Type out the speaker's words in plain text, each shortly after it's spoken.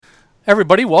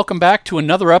Everybody, welcome back to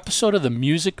another episode of the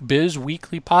Music Biz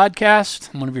Weekly Podcast.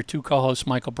 I'm one of your two co-hosts,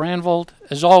 Michael Brandvold.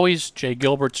 As always, Jay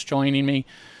Gilbert's joining me.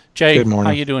 Jay, Good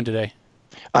morning. how you doing today?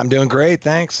 I'm doing great,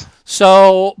 thanks.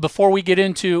 So, before we get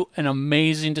into an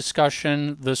amazing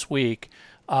discussion this week,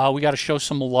 we got to show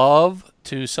some love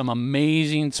to some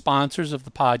amazing sponsors of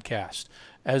the podcast.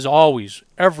 As always,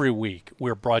 every week,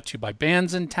 we're brought to you by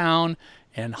Bands in Town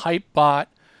and Hypebot.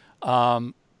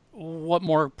 What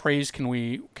more praise can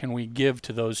we give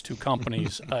to those two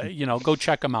companies? Go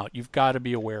check them out. You've got to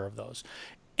be aware of those.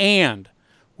 And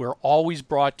we're always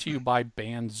brought to you by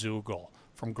Bandzoogle.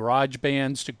 From garage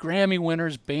bands to Grammy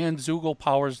winners, Bandzoogle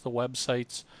powers the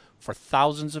websites for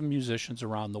thousands of musicians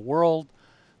around the world.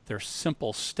 Their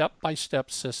simple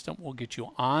step-by-step system will get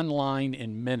you online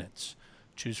in minutes.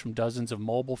 Choose from dozens of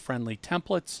mobile-friendly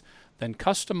templates, then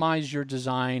customize your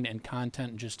design and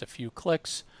content in just a few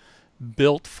clicks.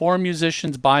 Built for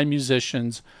musicians by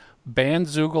musicians,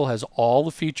 Bandzoogle has all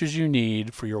the features you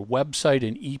need for your website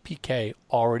and EPK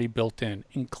already built in,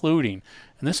 including,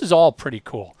 and this is all pretty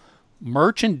cool,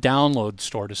 merch and download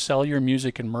store to sell your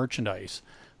music and merchandise,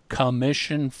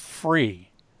 commission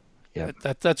free. Yep.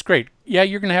 That's great. Yeah,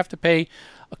 you're going to have to pay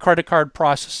a credit card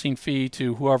processing fee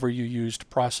to whoever you use to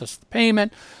process the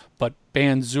payment, but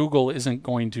Bandzoogle isn't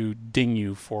going to ding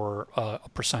you for a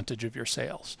percentage of your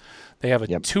sales. They have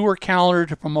a tour calendar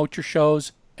to promote your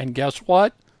shows, and guess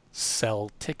what?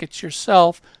 Sell tickets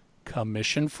yourself,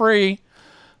 commission free.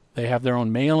 They have their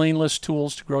own mailing list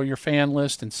tools to grow your fan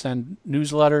list and send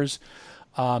newsletters,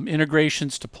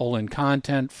 integrations to pull in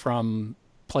content from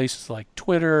places like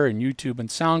Twitter and YouTube and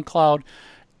SoundCloud,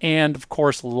 and of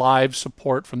course live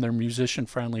support from their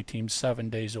musician-friendly team 7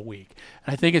 days a week.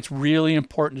 And I think it's really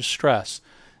important to stress,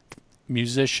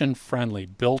 musician-friendly,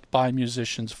 built by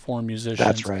musicians for musicians.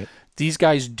 That's right. These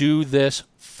guys do this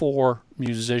for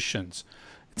musicians.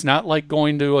 It's not like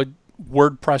going to a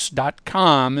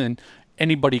WordPress.com and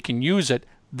anybody can use it.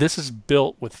 This is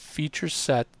built with features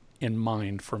set in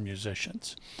mind for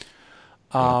musicians.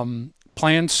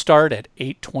 Plans start at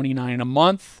 $8.29 a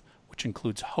month, which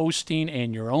includes hosting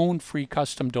and your own free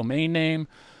custom domain name.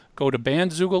 Go to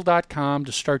bandzoogle.com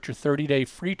to start your 30-day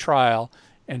free trial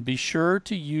and be sure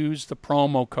to use the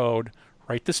promo code,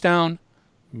 write this down,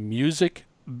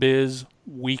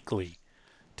 MusicBizWeekly,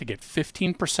 to get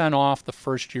 15% off the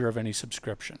first year of any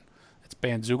subscription. That's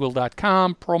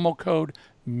bandzoogle.com, promo code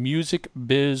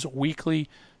MusicBizWeekly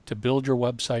to build your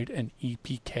website and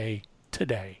EPK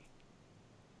today.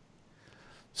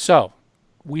 So,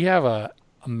 we have an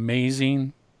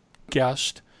amazing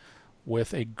guest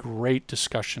with a great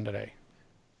discussion today.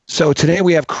 So today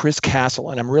we have Chris Castle,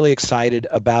 and I'm really excited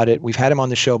about it. We've had him on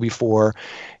the show before.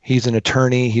 He's an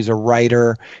attorney. He's a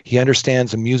writer. He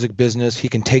understands the music business. He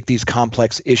can take these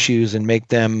complex issues and make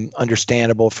them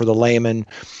understandable for the layman.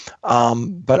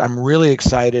 But I'm really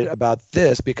excited about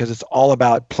this because it's all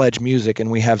about Pledgemusic,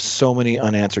 and we have so many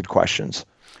unanswered questions.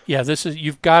 Yeah,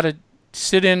 you've got to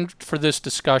sit in for this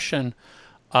discussion.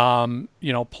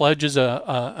 Pledge is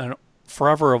a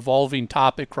forever evolving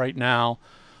topic right now,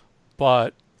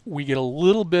 but we get a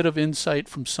little bit of insight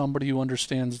from somebody who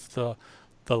understands the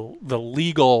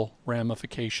legal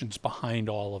ramifications behind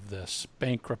all of this,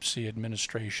 bankruptcy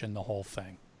administration, the whole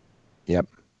thing. Yep.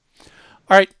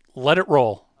 All right, let it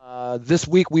roll. This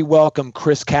week we welcome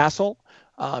Chris Castle.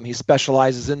 He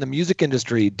specializes in the music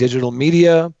industry, digital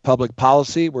media, public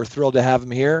policy. We're thrilled to have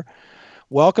him here.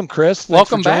 Welcome, Chris. Thanks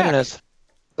Welcome for joining back. us.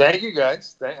 Thank you,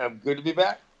 guys. I'm good to be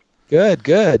back.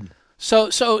 Good. So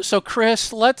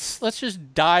Chris, let's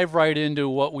just dive right into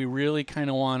what we really kind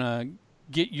of want to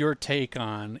get your take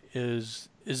on is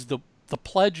the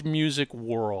Pledgemusic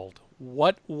world.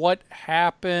 What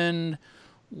happened?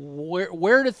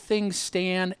 Where do things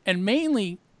stand? And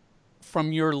mainly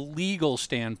from your legal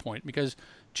standpoint, because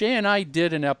Jay and I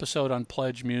did an episode on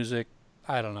Pledgemusic,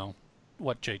 I don't know,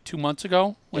 what, Jay, 2 months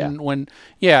ago? And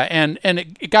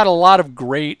it got a lot of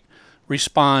great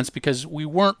response because we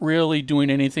weren't really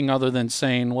doing anything other than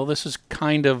saying, well, this is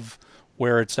kind of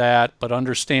where it's at, but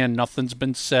understand nothing's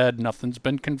been said, nothing's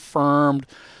been confirmed.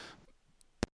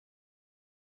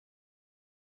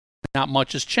 Not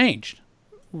much has changed.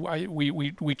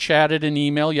 We chatted in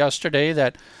email yesterday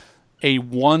that a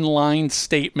one-line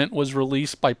statement was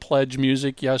released by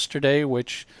Pledgemusic yesterday,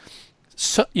 which,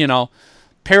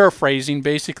 paraphrasing,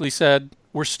 basically said,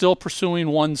 we're still pursuing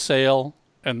one sale,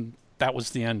 and that was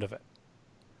the end of it.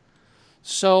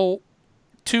 So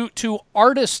to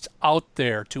artists out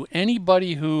there, to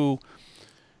anybody who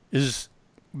has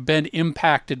been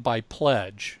impacted by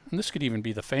Pledge, and this could even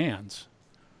be the fans,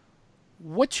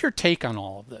 what's your take on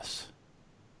all of this?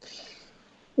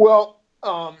 Well,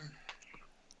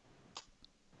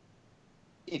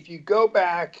 if you go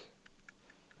back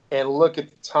and look at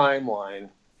the timeline,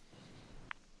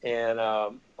 and I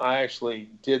actually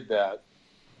did that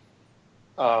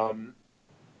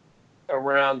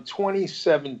around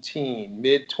 2017,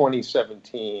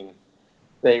 mid-2017,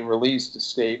 they released a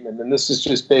statement, and this is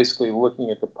just basically looking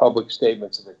at the public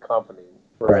statements of the company,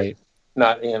 Right.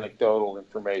 Not anecdotal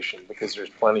information, because there's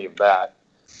plenty of that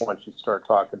once you start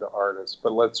talking to artists.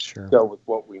 But let's go with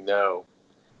what we know.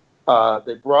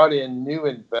 They brought in new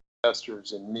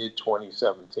investors in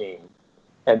mid-2017,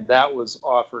 and that was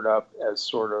offered up as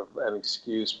sort of an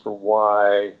excuse for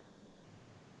why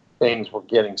things were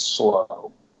getting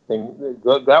slow.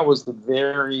 That was the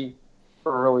very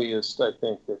earliest, I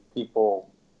think, that people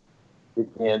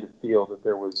began to feel that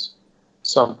there was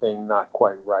something not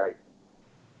quite right.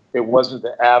 It wasn't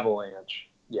the avalanche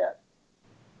yet,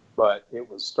 but it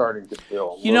was starting to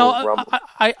build.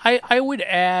 I would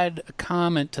add a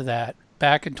comment to that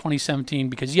back in 2017,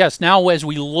 because yes, now as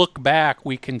we look back,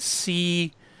 we can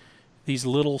see these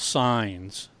little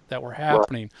signs that were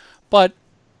happening. Right. But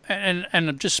and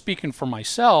I'm just speaking for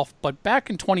myself, but back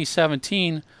in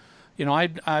 2017,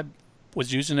 I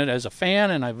was using it as a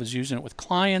fan and I was using it with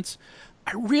clients.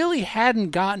 I really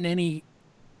hadn't gotten any.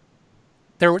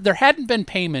 There hadn't been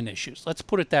payment issues. Let's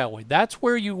put it that way. That's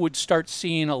where you would start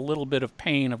seeing a little bit of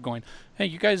pain of going, hey,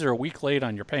 you guys are a week late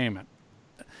on your payment.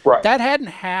 Right. That hadn't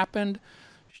happened.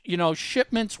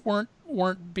 Shipments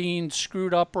weren't being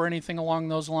screwed up or anything along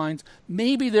those lines.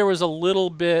 Maybe there was a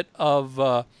little bit of,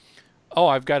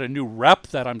 I've got a new rep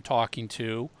that I'm talking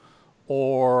to,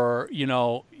 or,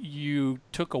 you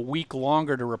took a week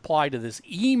longer to reply to this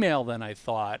email than I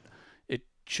thought it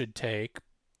should take.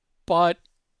 But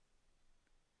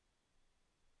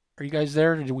are you guys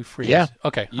there, or did we freeze? Yeah.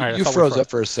 Okay. All right. You froze up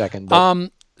for a second.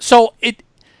 But... So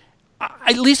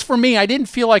at least for me, I didn't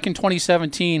feel like in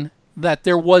 2017 that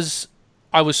I was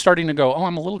starting to go,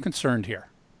 I'm a little concerned here.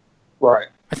 Right.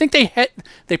 I think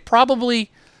they probably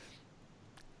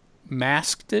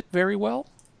masked it very well.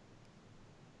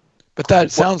 But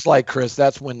that sounds like, Chris,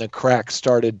 that's when the cracks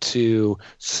started to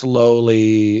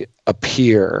slowly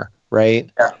appear,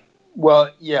 right? Yeah. Well,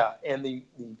 yeah. And the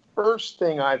first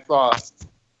thing I thought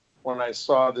when I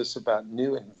saw this about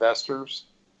new investors,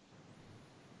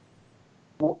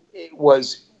 it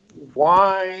was,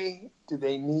 why do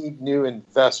they need new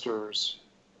investors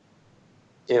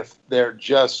if they're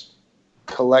just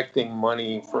collecting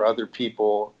money for other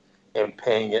people and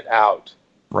paying it out?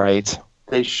 Right.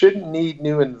 They shouldn't need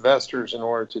new investors in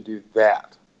order to do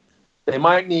that. They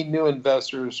might need new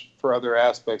investors for other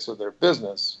aspects of their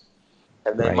business,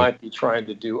 and they might be trying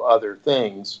to do other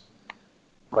things.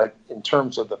 But in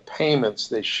terms of the payments,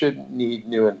 they shouldn't need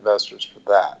new investors for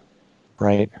that.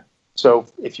 Right. So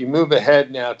if you move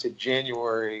ahead now to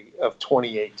January of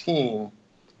 2018,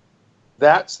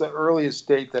 that's the earliest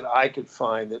date that I could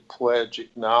find that Pledge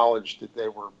acknowledged that they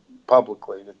were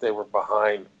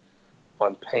behind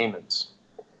on payments.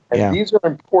 And these are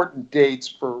important dates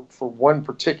for one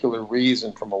particular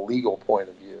reason from a legal point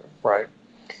of view, right?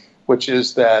 Which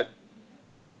is that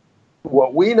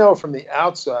what we know from the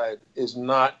outside is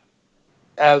not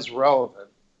as relevant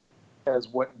as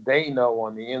what they know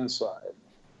on the inside,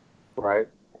 right?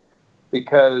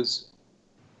 Because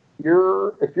if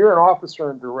you're an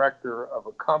officer and director of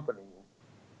a company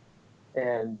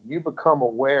and you become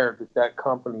aware that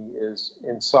company is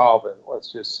insolvent,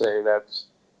 let's just say that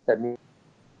means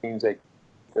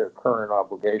their current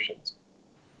obligations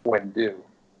when due.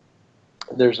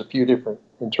 There's a few different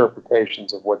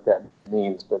interpretations of what that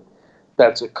means, but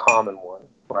that's a common one,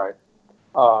 right?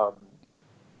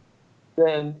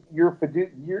 Then your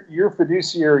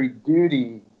fiduciary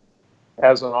duty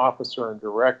as an officer and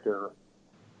director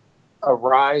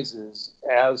arises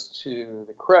as to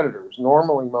the creditors.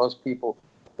 Normally, most people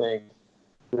think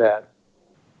that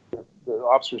the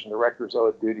officers and directors owe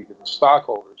a duty to the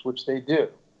stockholders, which they do.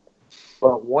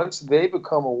 But once they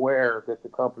become aware that the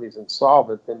company is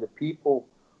insolvent, then the people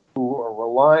who are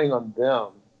relying on them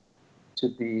to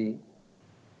be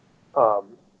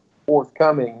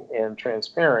forthcoming and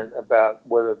transparent about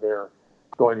whether they're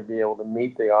going to be able to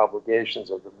meet the obligations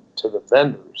to the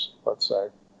vendors, let's say,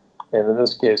 and in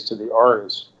this case to the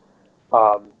artists,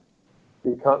 can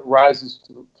rise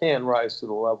to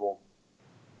the level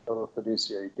of a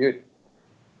fiduciary duty.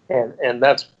 And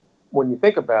that's, when you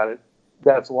think about it,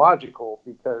 that's logical,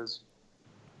 because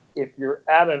if you're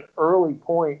at an early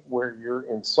point where you're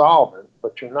insolvent,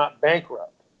 but you're not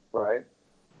bankrupt, right?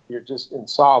 You're just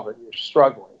insolvent, you're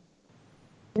struggling.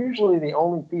 Usually the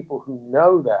only people who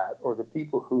know that, or the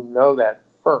people who know that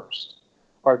first,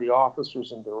 are the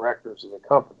officers and directors of the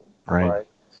company, right?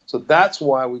 So that's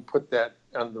why we put that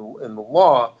in the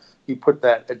law, you put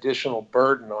that additional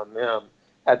burden on them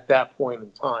at that point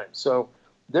in time. So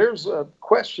there's a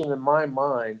question in my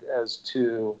mind as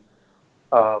to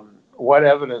what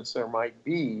evidence there might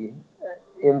be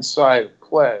inside of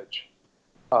Pledge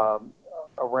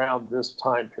around this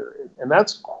time period. And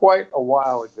that's quite a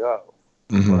while ago,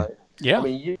 right? Yeah. I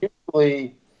mean,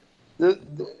 usually,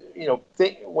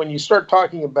 when you start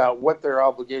talking about what their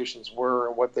obligations were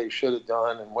and what they should have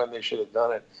done and when they should have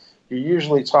done it, you're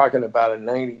usually talking about a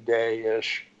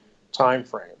 90-day-ish time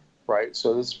frame, right?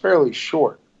 So it's fairly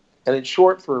short. And it's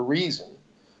short for a reason,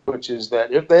 which is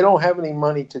that if they don't have any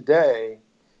money today,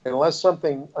 unless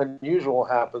something unusual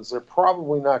happens, they're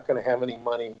probably not going to have any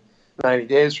money 90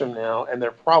 days from now, and they're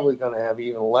probably going to have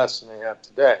even less than they have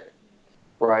today,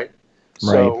 right?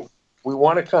 So we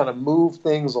want to kind of move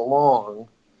things along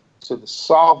to the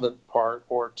solvent part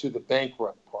or to the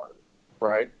bankrupt part,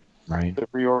 right? Right. The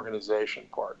reorganization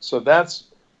part. So that's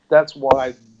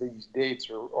why these dates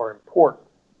are important,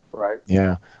 right?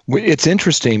 Yeah. It's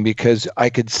interesting because I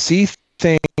could see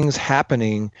things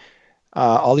happening.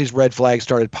 All these red flags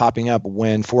started popping up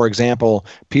when, for example,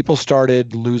 people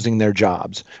started losing their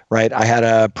jobs, right? I had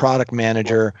a product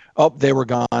manager. Oh, they were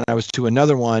gone. I was to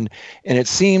another one. And it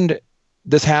seemed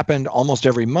this happened almost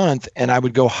every month. And I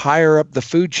would go higher up the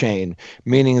food chain,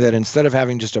 meaning that instead of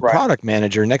having just a product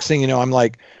manager, next thing you know, I'm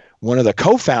like, one of the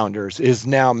co-founders is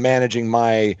now managing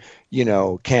my,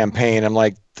 campaign. I'm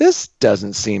like, this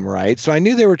doesn't seem right. So I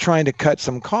knew they were trying to cut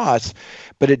some costs,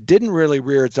 but it didn't really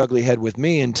rear its ugly head with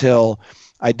me until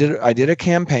I did a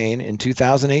campaign in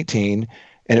 2018,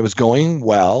 and it was going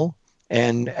well.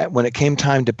 And when it came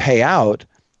time to pay out,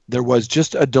 there was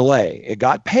just a delay. It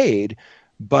got paid,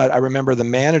 but I remember the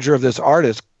manager of this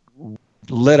artist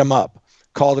lit him up,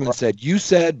 called him and said, "You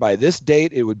said by this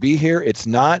date it would be here. It's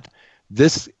not.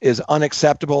 This is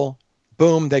unacceptable."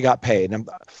 Boom, they got paid. And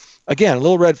again, a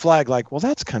little red flag, like, well,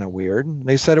 that's kind of weird.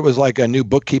 They said it was like a new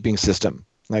bookkeeping system.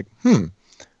 Like,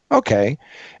 okay.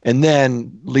 And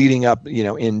then leading up,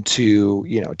 into,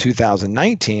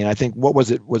 2019, I think, what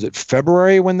was it? Was it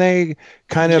February when they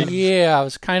kind of... Yeah, it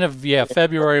was kind of,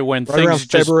 February when right things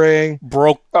just February.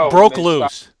 broke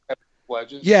loose.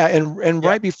 Pledges. Yeah, and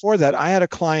right before that, I had a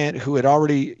client who had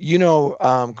already,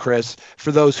 Chris,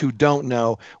 for those who don't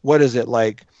know, what is it,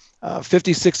 like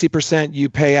 50, 60% you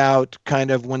pay out kind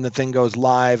of when the thing goes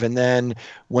live, and then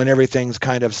when everything's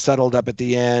kind of settled up at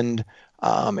the end,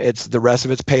 it's the rest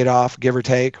of it's paid off, give or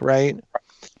take, right?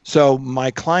 So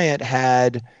my client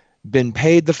had been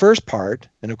paid the first part,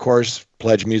 and of course,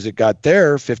 Pledgemusic got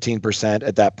their 15%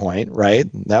 at that point, right?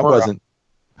 That wasn't...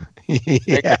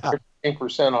 Yeah.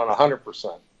 15% on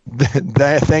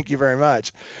 100%. Thank you very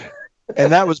much.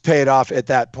 And that was paid off at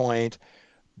that point.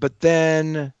 But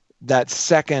then that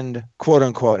second quote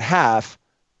unquote half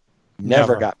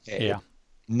never got paid. Yeah.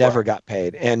 Never got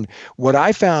paid. And what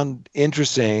I found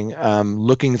interesting,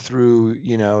 looking through,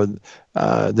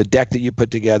 the deck that you put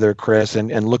together, Chris,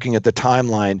 and looking at the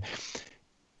timeline,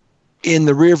 in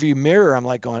the rearview mirror, I'm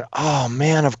like going, oh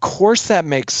man, of course that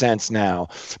makes sense now.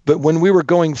 But when we were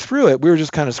going through it, we were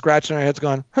just kind of scratching our heads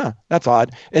going, that's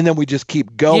odd. And then we just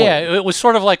keep going. Yeah, it was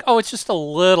sort of like, oh, it's just a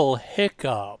little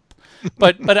hiccup.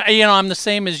 But I'm the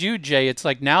same as you, Jay. It's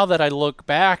like now that I look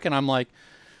back and I'm like,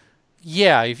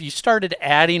 yeah, if you started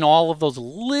adding all of those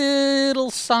little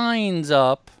signs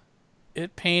up,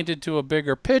 it painted to a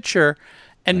bigger picture.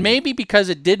 And maybe because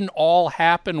it didn't all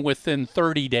happen within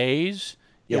 30 days,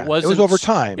 it was over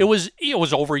time. It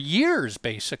was over years,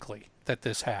 basically, that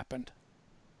this happened.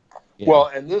 Yeah.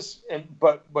 Well,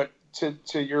 but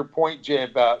to your point, Jay,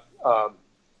 about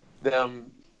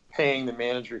them paying the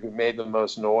manager who made the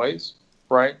most noise,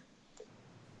 right?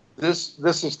 This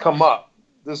has come up.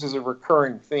 This is a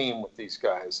recurring theme with these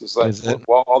guys. It's like,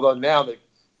 well, although now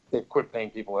they've quit paying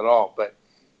people at all,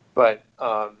 but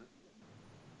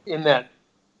in that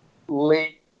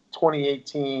late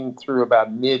 2018 through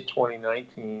about mid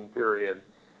 2019 period,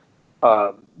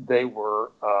 they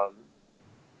were,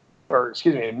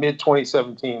 mid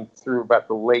 2017 through about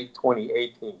the late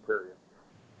 2018 period,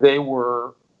 they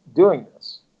were doing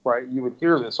this, right? You would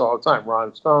hear this all the time.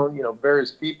 Ron Stone,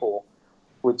 various people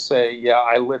would say, yeah,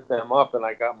 I lit them up and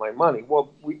I got my money. Well,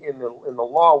 in the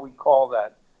law, we call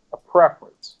that a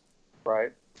preference,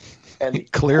 right? And the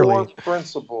core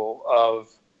principle of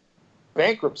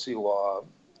bankruptcy law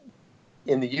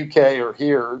in the UK or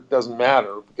here doesn't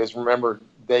matter, because remember,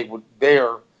 they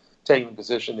are taking the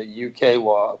position that UK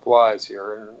law applies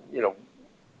here, and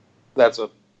that's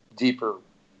a deeper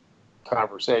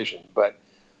conversation. But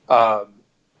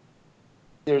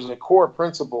there's a core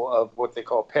principle of what they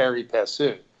call pari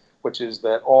passu, which is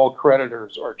that all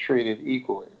creditors are treated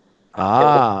equally.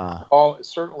 Ah.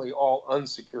 Certainly all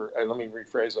unsecured. Let me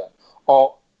rephrase that.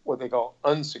 All what they call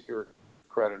unsecured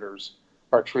creditors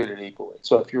are treated equally.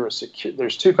 So if you're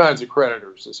there's two kinds of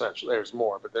creditors essentially. There's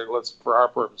more, but for our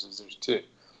purposes, there's two.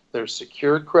 There's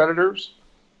secured creditors,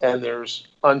 and there's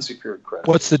unsecured creditors.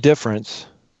 What's the difference?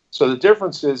 So the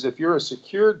difference is if you're a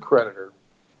secured creditor,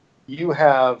 you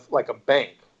have like a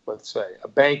bank. Let's say a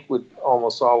bank would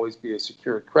almost always be a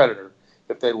secured creditor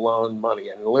if they loan money,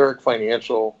 and Lyric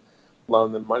Financial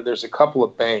loan them money. There's a couple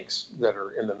of banks that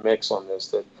are in the mix on this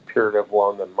that appear to have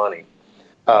loaned them money.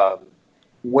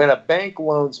 When a bank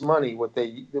loans money, what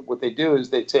they do is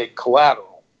they take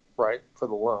collateral, right, for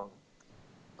the loan,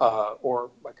 or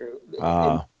like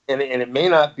and it may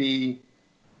not be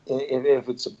if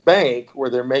it's a bank where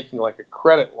they're making like a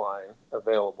credit line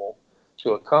available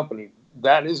to a company,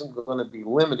 that isn't going to be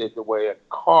limited the way a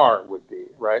car would be,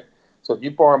 right? So if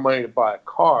you borrow money to buy a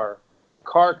car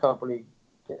company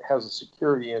has a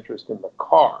security interest in the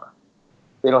car.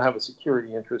 They don't have a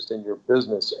security interest in your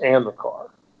business and the car,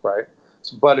 right?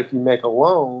 So, but if you make a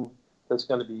loan that's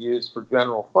going to be used for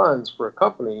general funds for a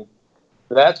company,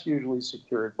 that's usually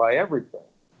secured by everything.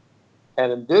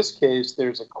 And in this case,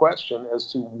 there's a question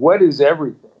as to what is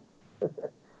everything?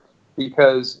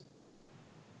 because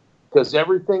does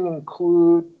everything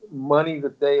include money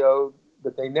that they owed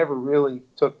that they never really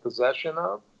took possession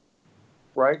of,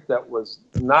 right? That was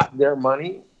not their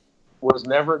money, was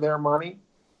never their money.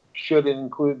 Should it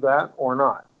include that or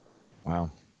not? Wow.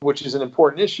 Which is an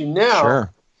important issue now,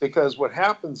 sure. Because what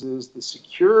happens is the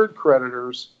secured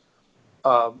creditors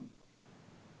go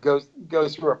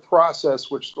through a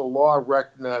process which the law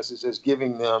recognizes as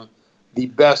giving them the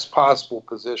best possible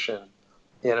position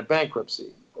in a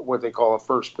bankruptcy, what they call a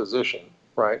first position,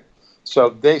 right? So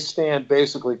they stand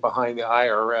basically behind the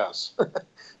IRS,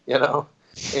 in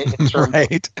terms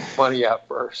right. of money out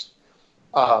first.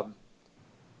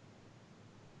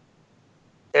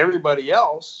 Everybody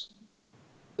else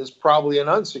is probably an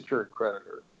unsecured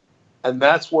creditor. And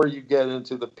that's where you get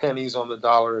into the pennies on the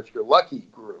dollar if you're lucky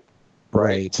group.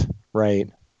 Right.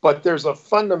 But there's a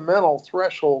fundamental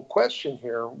threshold question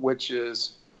here, which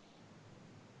is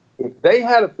if they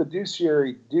had a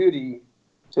fiduciary duty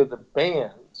to the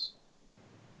bands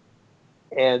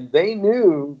and they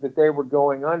knew that they were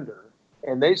going under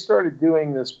and they started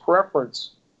doing this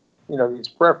preference, these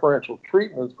preferential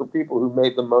treatments for people who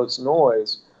made the most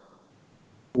noise,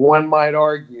 one might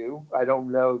argue, I don't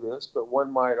know this, but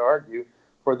one might argue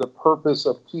for the purpose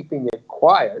of keeping it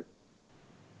quiet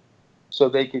so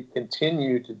they could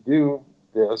continue to do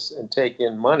this and take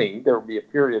in money. There would be a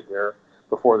period there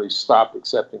before they stopped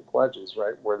accepting pledges,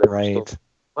 right, where they were still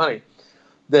money.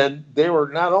 Then they were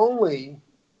not only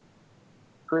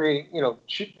creating,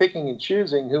 picking and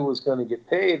choosing who was going to get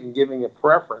paid and giving a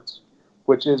preference,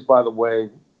 which is, by the way,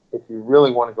 if you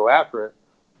really want to go after it,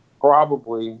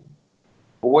 probably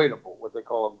voidable, what they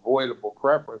call a voidable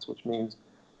preference, which means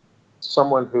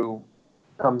someone who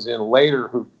comes in later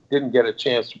who didn't get a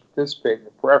chance to participate in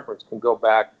the preference can go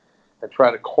back and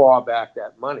try to claw back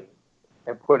that money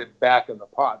and put it back in the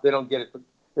pot. They don't get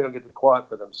to claw it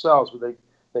for themselves, but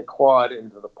they claw it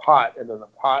into the pot, and then the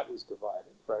pot is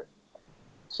divided, right?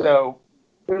 So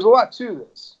there's a lot to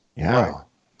this. Yeah, right?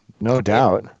 No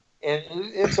doubt. And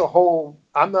it's a whole,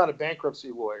 I'm not a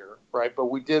bankruptcy lawyer, right? But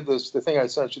we did this, the thing I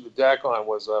sent you the deck on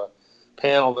was a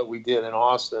panel that we did in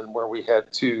Austin where we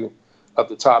had two of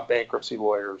the top bankruptcy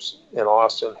lawyers in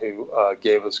Austin who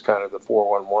gave us kind of the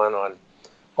 411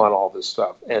 on all this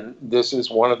stuff. And this is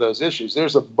one of those issues.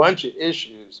 There's a bunch of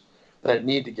issues that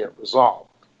need to get resolved.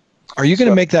 Are you going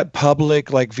to make that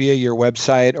public, like via your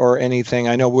website or anything?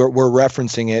 I know we're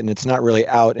referencing it and it's not really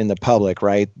out in the public,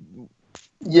 right?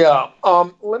 Yeah.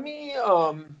 Let me.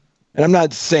 And I'm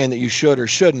not saying that you should or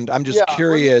shouldn't. I'm just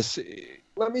curious.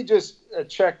 Let me just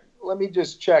check. Let me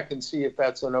just check and see if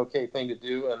that's an okay thing to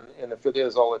do, and if it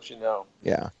is, I'll let you know.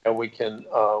 Yeah. And we can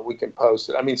post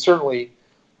it. I mean, certainly,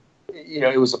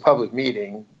 it was a public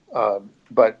meeting,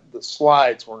 but the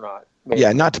slides were not.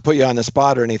 Yeah, not to put you on the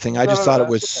spot or anything. I just thought it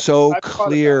was so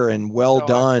clear and well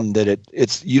done that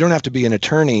it's you don't have to be an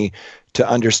attorney to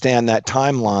understand that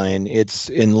timeline. It's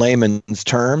in layman's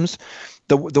terms.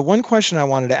 The one question I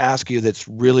wanted to ask you that's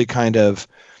really kind of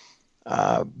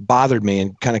bothered me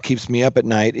and kind of keeps me up at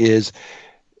night is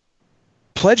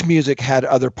Pledgemusic had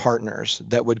other partners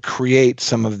that would create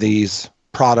some of these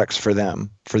products for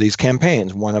them for these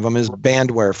campaigns. One of them is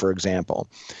Bandware, for example.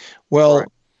 Well,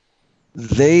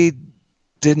 they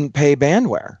didn't pay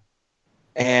Bandware.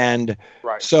 And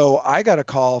so I got a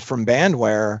call from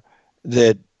Bandware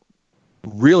that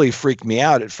really freaked me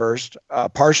out at first,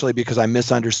 partially because I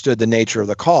misunderstood the nature of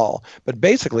the call. But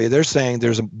basically, they're saying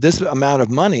there's this amount of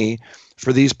money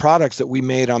for these products that we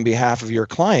made on behalf of your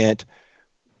client,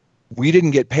 we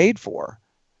didn't get paid for.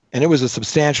 And it was a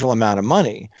substantial amount of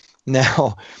money.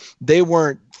 Now, they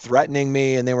weren't threatening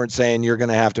me and they weren't saying you're going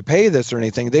to have to pay this or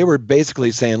anything. They were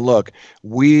basically saying, look,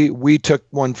 we took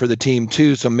one for the team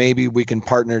too, so maybe we can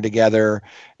partner together.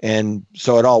 And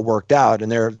so it all worked out.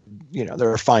 And they're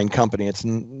a fine company. It's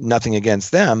nothing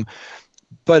against them,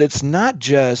 but it's not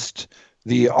just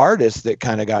the artists that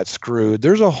kind of got screwed.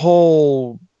 There's a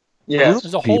whole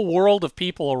there's a whole world of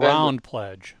people around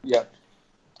Pledge. Yeah.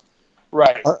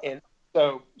 Right. And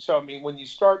so I mean, when you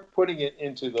start putting it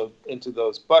into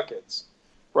those buckets,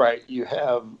 right? You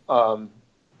have the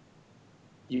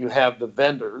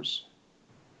vendors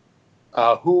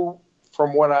who,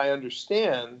 from what I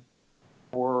understand,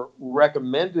 were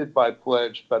recommended by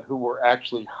Pledge, but who were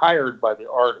actually hired by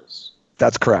the artists.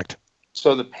 That's correct.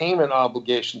 So the payment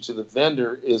obligation to the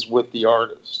vendor is with the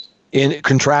artist.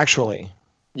 Contractually.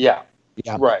 Yeah.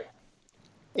 Right.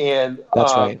 And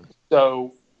that's right.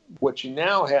 So what you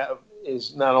now have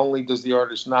is not only does the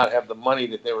artist not have the money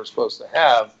that they were supposed to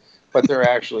have, but they're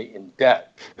actually in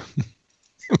debt.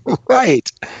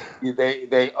 Right.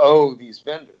 They owe these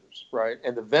vendors. Right.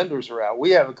 And the vendors are out.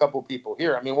 We have a couple people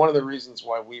here. I mean, one of the reasons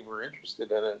why we were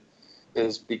interested in it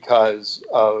is because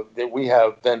that we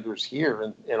have vendors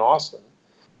here in Austin,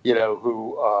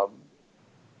 who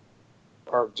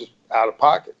are just out of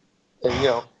pocket.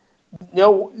 And,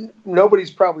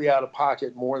 nobody's probably out of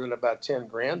pocket more than about 10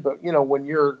 grand. But, when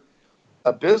you're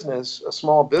a business, a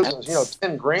small business,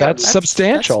 10 grand. That's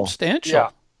substantial. That's substantial. Yeah.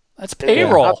 That's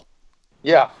payroll.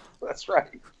 Yeah, that's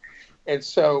right. And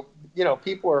so,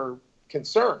 people are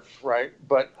concerned, right?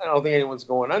 But I don't think anyone's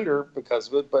going under because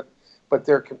of it. But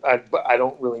I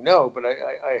don't really know, but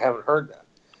I haven't heard that.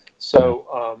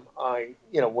 So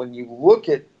when you look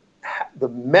at the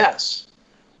mess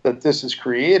that this has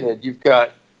created, you've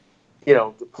got,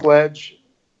 the Pledge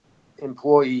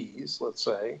employees, let's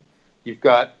say, you've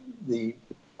got the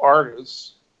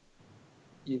artists,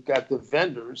 you've got the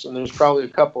vendors, and there's probably a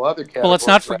couple other categories.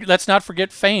 Well, let's not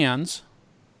forget fans.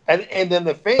 And then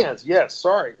the fans, yes,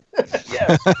 sorry.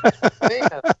 Yes,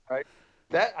 fans, right?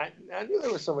 That I knew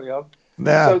there was somebody else.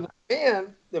 Yeah. So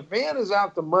the fan is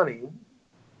out the money.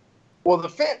 Well, the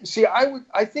fan, see,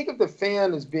 I think of the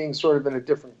fan as being sort of in a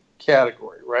different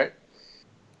category, right?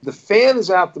 The fan is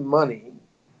out the money,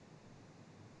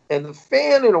 and the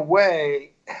fan, in a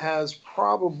way, has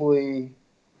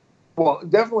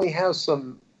definitely has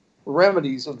some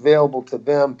remedies available to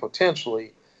them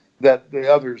potentially that the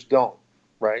others don't.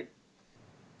 Right.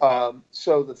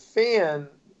 So the fan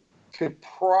could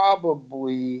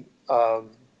probably,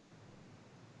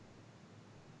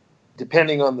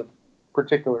 depending on the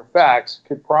particular facts,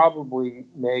 could probably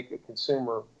make a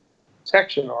consumer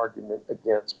protection argument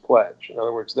against Pledge. In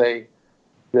other words, they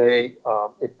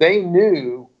if they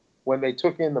knew when they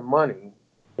took in the money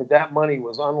that money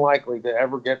was unlikely to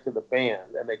ever get to the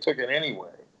band, and they took it anyway,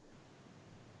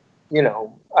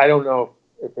 I don't know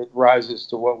if it rises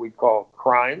to what we call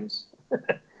crimes,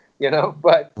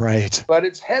 but right. But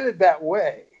it's headed that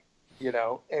way,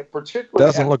 and particularly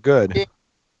doesn't look good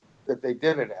that they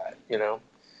did it at,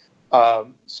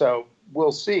 so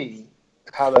we'll see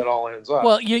how that all ends up.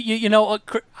 Well,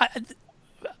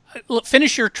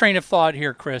 finish your train of thought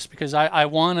here, Chris, because I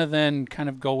want to then kind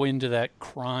of go into that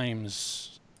crimes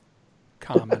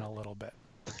comment a little bit.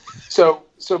 So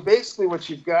basically what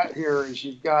you've got here is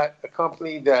you've got a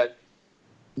company that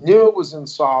knew it was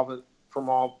insolvent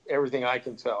from everything I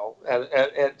can tell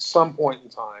at some point in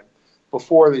time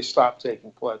before they stopped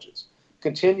taking pledges,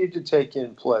 continued to take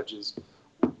in pledges,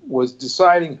 was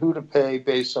deciding who to pay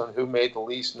based on who made the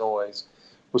least noise,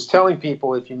 was telling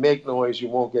people if you make noise, you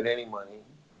won't get any money,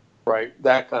 right?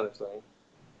 That kind of thing,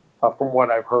 from what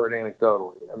I've heard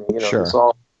anecdotally. I mean, sure. It's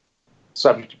all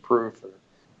subject to proof, and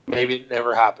maybe it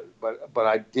never happened, but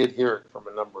I did hear it from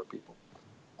a number of people.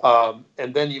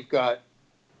 And then you've got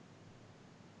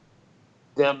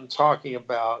them talking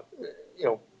about,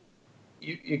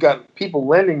 you got people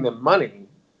lending them money,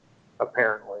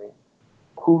 apparently,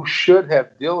 who should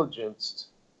have diligenced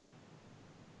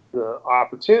the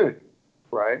opportunity,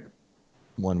 right?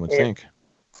 One would think.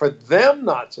 For them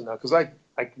not to know, because I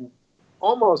can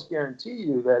almost guarantee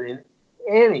you that in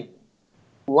any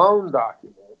loan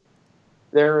document,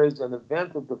 there is an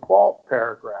event of default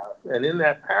paragraph. And in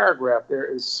that paragraph, there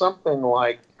is something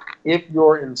like, if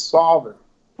you're insolvent,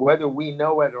 whether we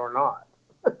know it or not,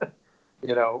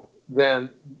 then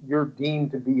you're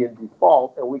deemed to be in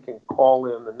default and we can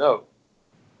call in the note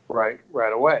right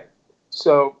away.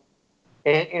 So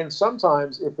And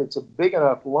sometimes if it's a big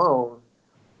enough loan,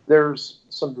 there's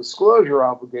some disclosure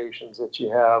obligations that you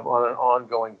have on an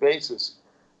ongoing basis.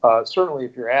 Certainly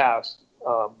if you're asked,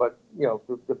 but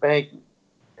the bank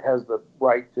has the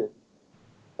right to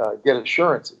get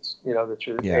assurances, that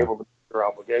you're able to meet your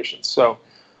obligations. So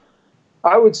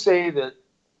I would say that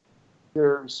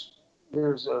there's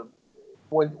a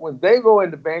when they go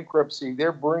into bankruptcy,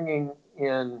 they're bringing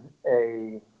in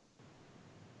a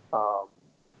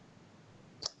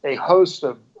host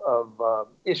of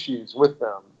issues with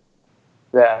them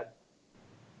that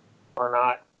are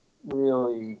not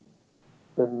really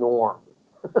the norm,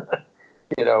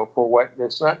 for what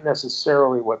it's not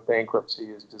necessarily what bankruptcy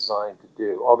is designed to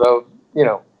do. Although,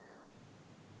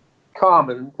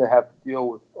 common to have to deal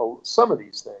with some of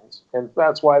these things, and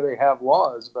that's why they have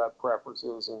laws about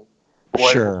preferences and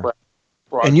sure.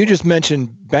 And you just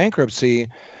mentioned bankruptcy.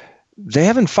 They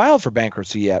haven't filed for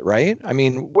bankruptcy yet, right? I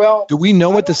mean, do we know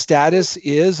what the status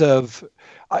is of,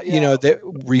 the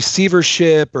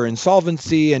receivership or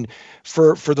insolvency? And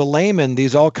for the layman,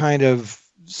 these all kind of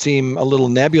seem a little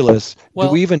nebulous. Do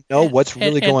we even know what's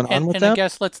really going on with them? And I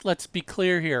guess let's be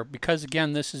clear here, because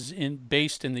again, this is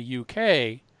based in the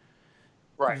UK.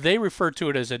 Right. They refer to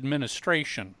it as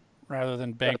administration rather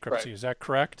than bankruptcy. Right. Is that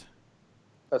correct?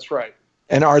 That's right.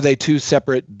 And are they two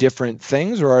separate, different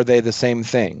things, or are they the same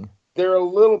thing? They're a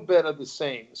little bit of the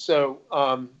same. So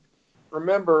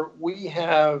remember, we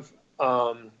have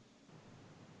a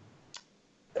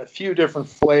few different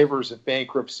flavors of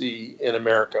bankruptcy in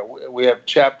America. We have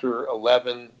Chapter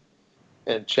 11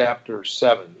 and Chapter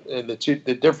 7, and the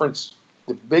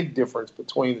big difference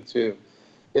between the two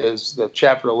is that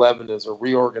Chapter 11 is a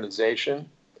reorganization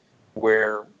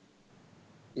where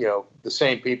the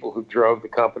same people who drove the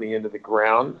company into the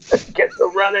ground get to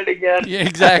run it again. Yeah,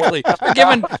 exactly.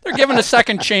 They're given a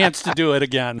second chance to do it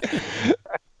again.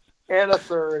 And a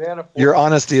third, and a fourth. Your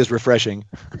honesty is refreshing.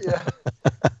 Yeah.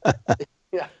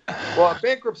 Yeah. Well, a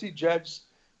bankruptcy judge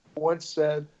once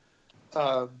said,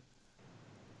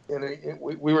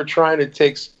 we were trying to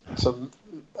take some.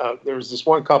 There was this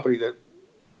one company that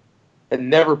had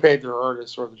never paid their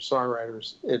artists or their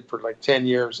songwriters for like 10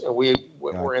 years, and we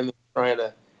were in there trying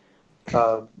to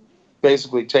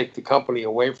basically take the company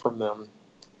away from them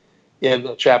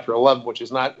in Chapter 11, which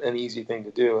is not an easy thing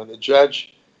to do. And the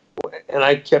judge, and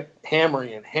I kept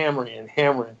hammering and hammering and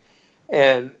hammering,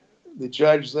 and the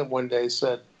judge then one day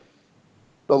said,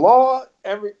 the law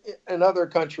in other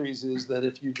countries is that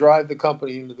if you drive the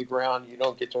company into the ground, you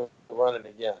don't get to run it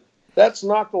again. That's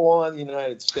not the law in the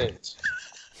United States.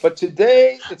 But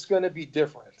today, it's going to be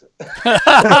different.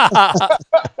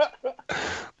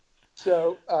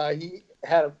 So he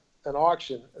had an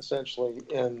auction, essentially,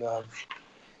 in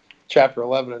Chapter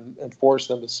 11 and forced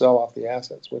them to sell off the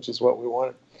assets, which is what we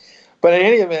wanted. But in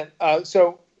any event,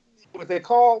 so what they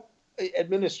call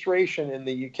administration in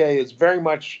the UK is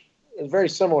very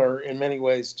similar in many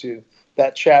ways to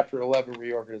that Chapter 11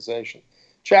 reorganization.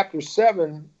 Chapter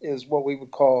 7 is what we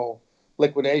would call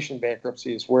liquidation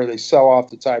bankruptcy, is where they sell off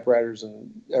the typewriters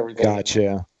and everything.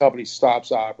 Gotcha. The company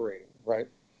stops operating, right?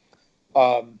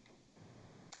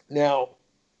 Now,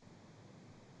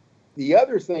 the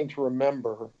other thing to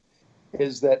remember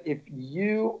is that if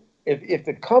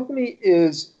the company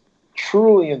is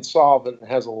truly insolvent and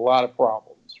has a lot of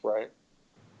problems, right?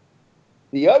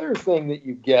 The other thing that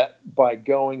you get by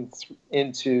going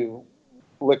into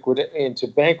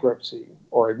bankruptcy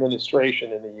or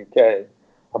administration in the UK,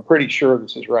 I'm pretty sure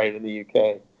this is right in the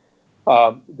UK,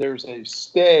 there's a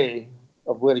stay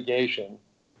of litigation.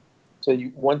 So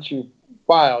once you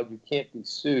file, you can't be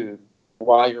sued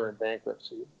while you're in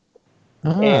bankruptcy.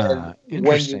 And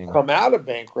when you come out of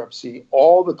bankruptcy,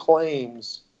 all the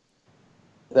claims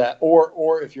that,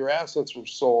 or if your assets were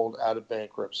sold out of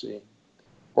bankruptcy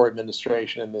or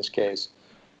administration in this case,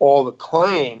 all the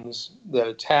claims that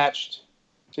attached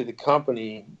to the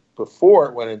company before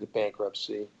it went into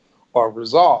bankruptcy are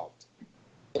resolved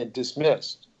and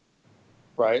dismissed,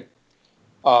 right?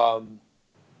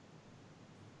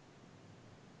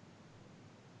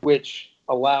 Which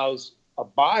allows a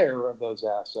buyer of those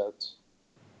assets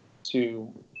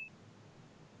to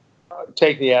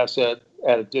take the asset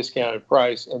at a discounted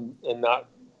price and not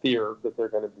fear that they're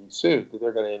going to be sued, that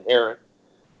they're going to inherit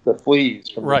the fleas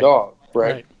from the dog,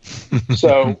 right?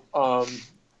 So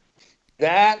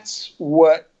that's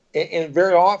what, and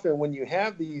very often when you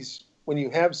have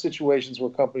situations where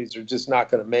companies are just not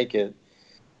going to make it,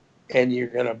 and you're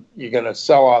gonna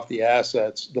sell off the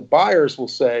assets, the buyers will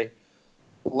say,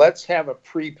 let's have a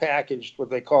prepackaged, what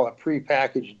they call a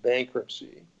prepackaged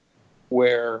bankruptcy,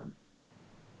 where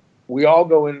we all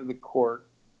go into the court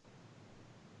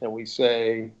and we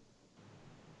say,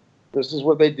 This is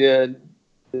what they did.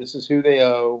 This is who they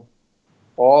owe.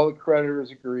 All the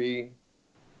creditors agree.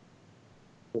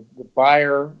 The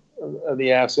buyer of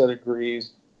the asset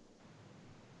agrees.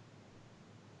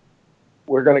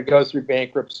 We're going to go through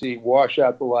bankruptcy, wash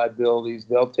out the liabilities.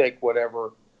 They'll take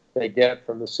whatever they get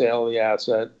from the sale of the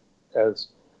asset as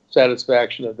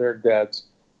satisfaction of their debts,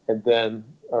 and then,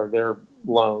 or their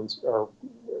loans, or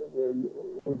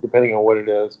depending on what it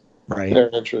is, Right. their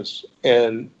interests,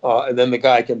 and then the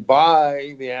guy can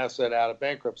buy the asset out of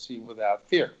bankruptcy without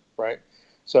fear, right?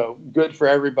 So good for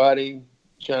everybody,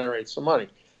 generates some money.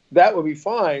 That would be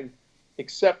fine,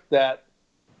 except that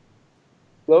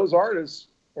those artists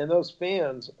and those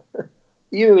fans,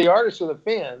 either the artist or the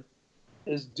fan,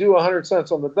 is due 100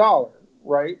 cents on the dollar,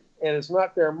 right? And it's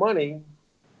not their money,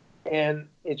 and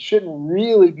it shouldn't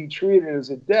really be treated as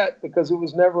a debt because it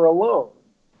was never a loan.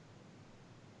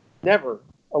 Never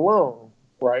a loan,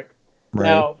 right?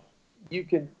 Now, you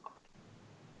can.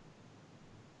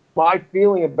 My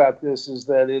feeling about this is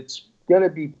that it's going to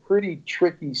be pretty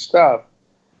tricky stuff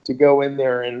to go in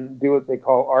there and do what they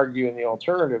call arguing the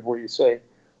alternative, where you say,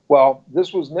 well,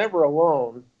 this was never a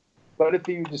loan, but if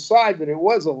you decide that it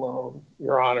was a loan,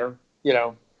 Your Honor,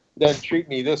 then treat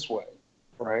me this way,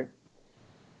 right?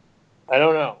 I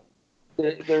don't know.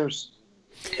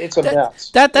 It's a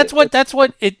mess. That's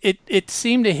what it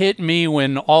seemed to hit me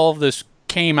when all of this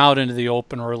came out into the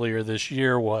open earlier this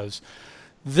year. Was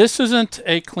this isn't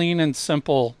a clean and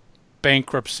simple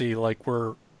bankruptcy like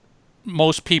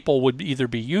most people would either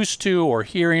be used to or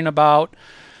hearing about.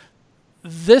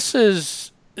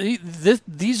 These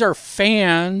are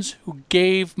fans who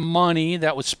gave money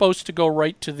that was supposed to go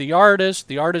right to the artist.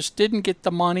 The artist didn't get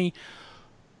the money.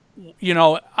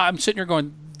 I'm sitting here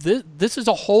going, this is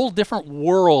a whole different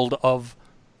world of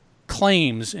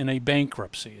claims in a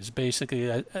bankruptcy. Is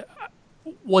basically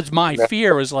was my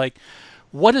fear. Was like,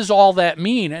 what does all that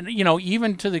mean? And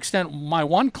even to the extent my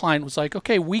one client was like,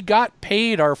 okay, we got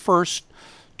paid our first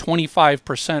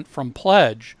 25% from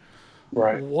Pledge.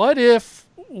 Right. What if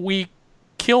we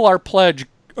kill our Pledge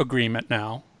agreement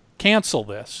now, cancel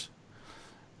this,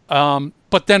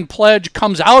 but then Pledge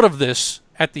comes out of this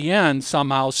at the end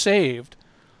somehow saved?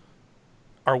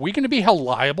 Are we going to be held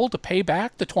liable to pay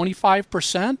back the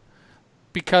 25%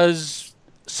 because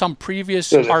some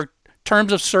previous our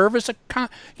terms of service?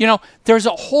 There's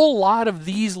a whole lot of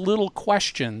these little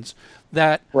questions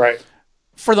that, right,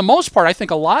 for the most part, I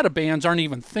think a lot of bands aren't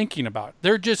even thinking about.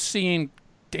 They're just seeing,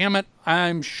 damn it,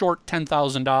 I'm short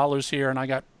 $10,000 here, and I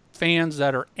got fans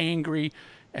that are angry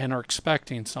and are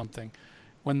expecting something.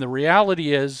 When the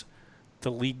reality is,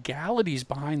 the legalities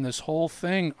behind this whole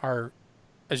thing are,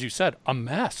 as you said, a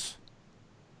mess.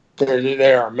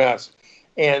 They are a mess.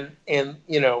 And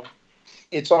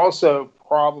it's also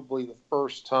probably the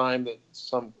first time that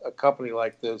a company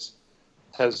like this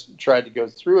has tried to go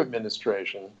through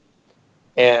administration.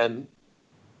 And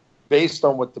based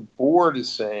on what the board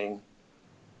is saying,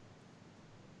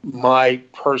 my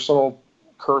personal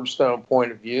curbstone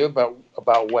point of view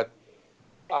about what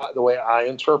the way I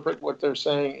interpret what they're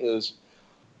saying is,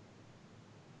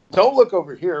 don't look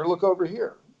over here, look over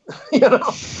here.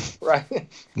 Right?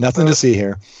 Nothing to see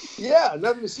here. Yeah,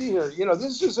 nothing to see here. This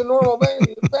is just a normal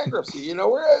bankruptcy.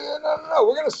 We're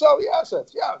going to sell the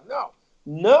assets. Yeah,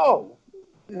 no,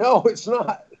 it's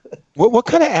not. What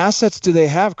kind of assets do they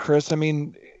have, Chris? I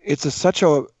mean, it's such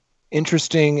a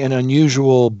interesting and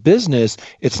unusual business.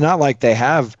 It's not like they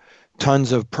have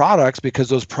tons of products because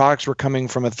those products were coming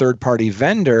from a third-party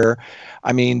vendor.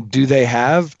 I mean, do they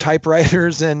have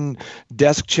typewriters and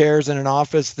desk chairs in an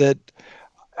office do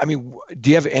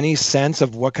you have any sense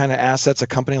of what kind of assets a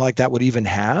company like that would even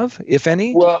have, if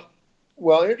any?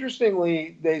 Well,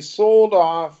 interestingly, they sold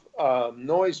off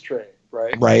Noise Trade,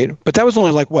 right? Right. But that was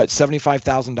only like, what,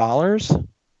 $75,000?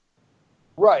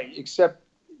 Right. Except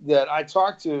that I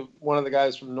talked to one of the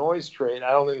guys from Noise Trade.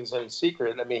 I don't think it's any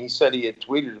secret. I mean, he said he had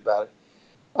tweeted about it.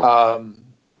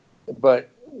 But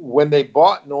when they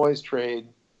bought Noise Trade,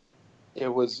 it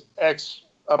was X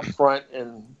upfront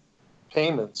and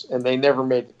payments, and they never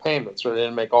made the payments, or they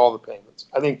didn't make all the payments.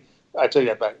 I think I take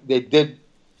that back. They did.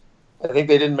 I think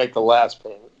they didn't make the last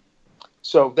payment.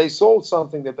 So they sold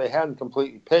something that they hadn't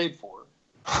completely paid for.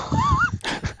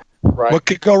 Right? What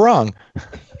could go wrong?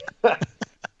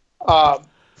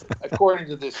 According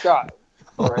to this guy.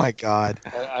 Oh my God!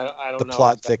 I don't know. The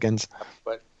plot thickens.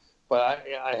 But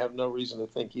I have no reason to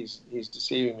think he's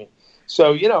deceiving me.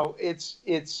 So it's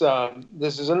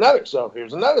this is another. So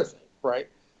here's another thing, right?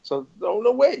 So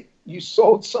no, wait. You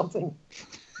sold something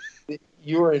that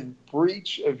you're in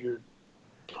breach of your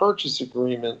purchase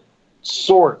agreement,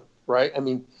 sort of, right? I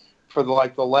mean, for the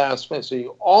last minute. So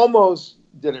you almost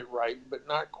did it right, but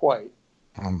not quite.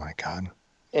 Oh my God.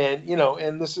 And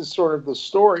and this is sort of the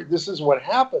story. This is what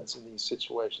happens in these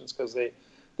situations because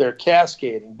they're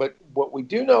cascading. But what we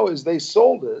do know is they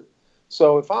sold it.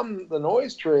 So if I'm the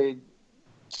Noise Trade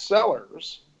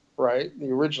sellers, right, the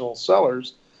original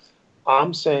sellers,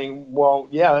 I'm saying, well,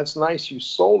 yeah, that's nice you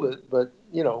sold it, but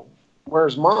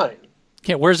where's mine?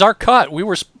 Yeah, where's our cut? We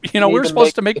were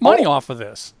supposed to make money off of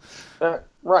this.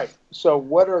 Right. So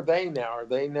what are they now? Are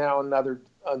they now another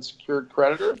unsecured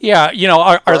creditor? Yeah,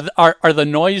 are the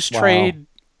Noise Trade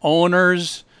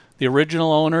owners, the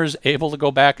original owners, able to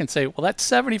go back and say, well, that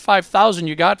 $75,000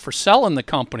 you got for selling the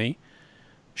company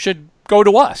should go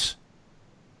to us?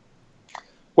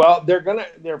 Well,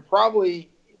 they're probably,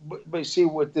 but see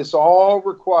what this all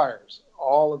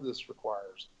of this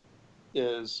requires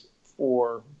is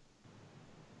for,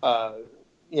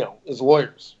 is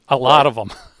lawyers. A lot of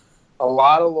them. A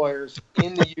lot of lawyers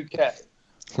in the UK.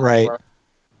 Right.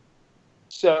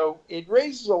 So it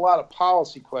raises a lot of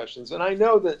policy questions. And I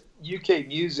know that UK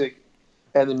Music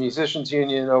and the Musicians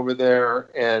Union over there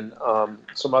and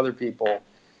some other people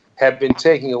have been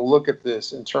taking a look at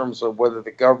this in terms of whether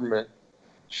the government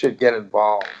should get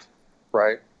involved,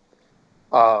 right?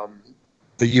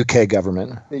 The UK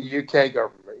government. The UK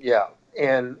government, yeah.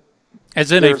 And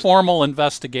as in a formal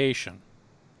investigation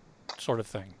sort of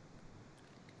thing.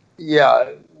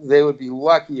 Yeah, they would be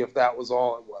lucky if that was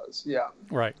all it was. Yeah.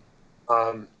 Right.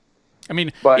 I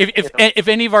mean, but, if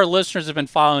any of our listeners have been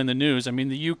following the news, I mean,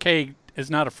 the UK is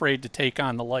not afraid to take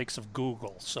on the likes of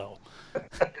Google, so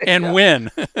and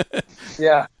win.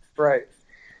 Yeah, right.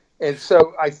 And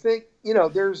so I think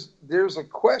there's a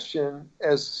question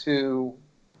as to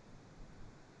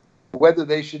whether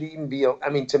they should even be. I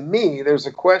mean, to me, there's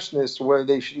a question as to whether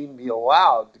they should even be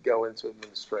allowed to go into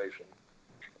administration.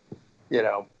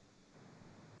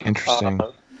 Interesting.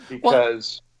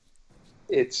 Because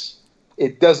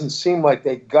it doesn't seem like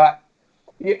they got.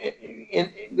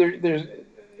 There's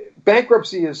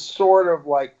bankruptcy is sort of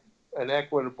like an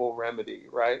equitable remedy,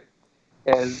 right?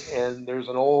 And there's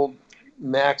an old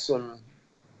maxim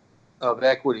of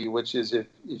equity, which is if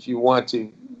you want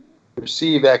to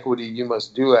receive equity, you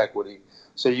must do equity.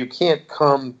 So you can't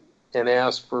come and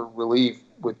ask for relief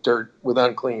with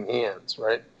unclean hands,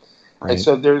 right? Right. And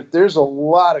so there's a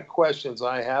lot of questions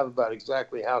I have about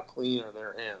exactly how clean are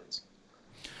their hands.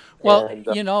 Well,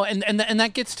 and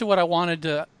that gets to what I wanted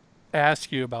to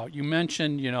ask you about. You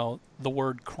mentioned, the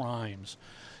word crimes.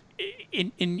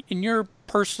 In your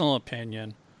personal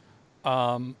opinion,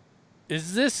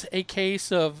 is this a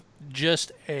case of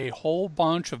just a whole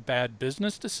bunch of bad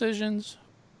business decisions,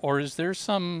 or is there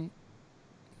some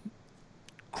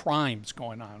crimes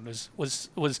going on? Was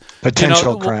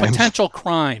potential crimes? Potential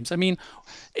crimes. I mean,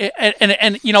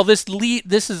 and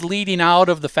this is leading out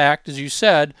of the fact, as you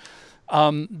said,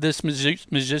 this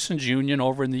musicians union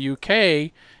over in the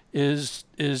UK is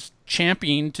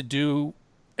championing to do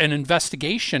an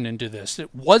investigation into this.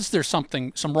 Was there some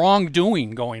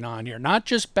wrongdoing going on here? Not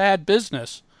just bad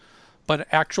business, but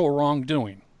actual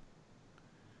wrongdoing.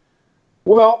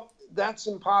 Well, that's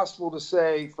impossible to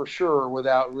say for sure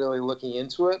without really looking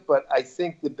into it. But I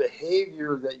think the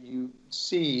behavior that you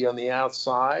see on the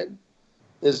outside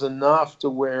is enough to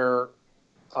where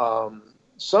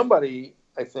somebody,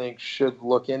 I think, should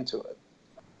look into it.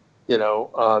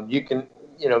 You can,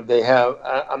 they have,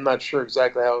 I'm not sure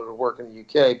exactly how it would work in the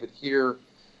UK, but here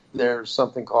there's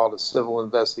something called a civil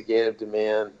investigative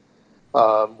demand,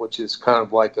 which is kind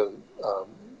of like a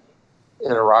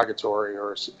interrogatory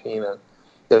or a subpoena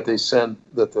that they send,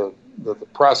 that the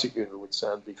prosecutor would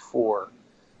send before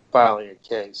filing a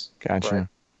case. Gotcha.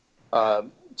 Right?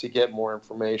 To get more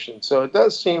information. So it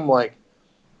does seem like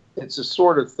it's the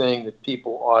sort of thing that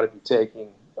people ought to be taking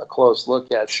a close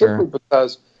look at, Sure. simply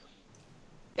because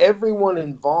everyone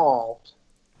involved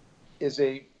is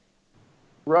a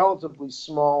relatively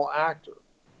small actor,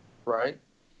 right?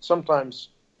 Sometimes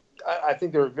I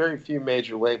think there are very few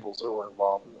major labels that were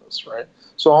involved in this, right?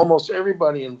 So almost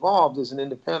everybody involved is an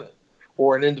independent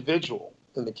or an individual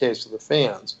in the case of the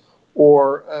fans,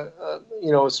 or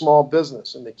a small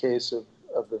business in the case of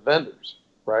the vendors,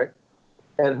 right?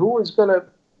 And who is going to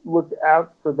look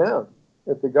out for them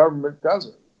if the government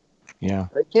doesn't? Yeah,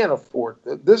 they can't afford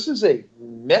that. This is a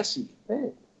messy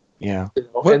thing. Yeah,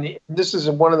 and this is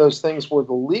one of those things where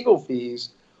the legal fees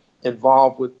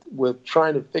involved with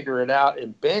trying to figure it out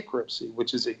in bankruptcy,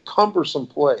 which is a cumbersome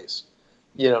place,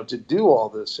 to do all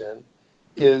this in,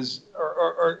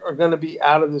 are going to be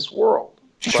out of this world.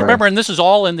 Just remember, and this is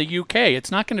all in the UK.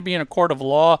 It's not going to be in a court of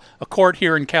law, a court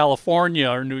here in California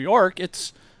or New York.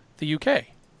 It's the UK.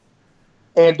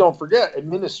 And don't forget,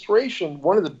 administration,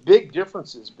 one of the big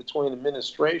differences between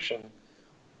administration,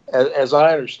 as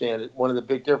I understand it, one of the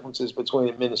big differences between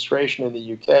administration in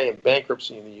the UK and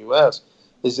bankruptcy in the US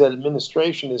is that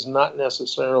administration is not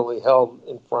necessarily held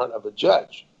in front of a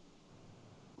judge,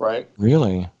 right?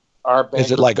 Really? Our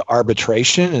Is it like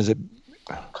arbitration? Is it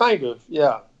kind of,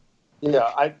 yeah.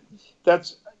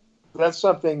 That's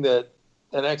something that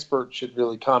an expert should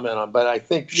really comment on. But I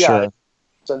think, Sure.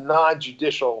 it's a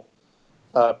non-judicial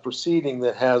proceeding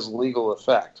that has legal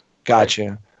effect. Gotcha.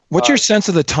 Right? What's your sense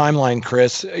of the timeline,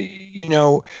 Chris?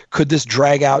 Could this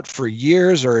drag out for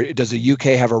years, or does the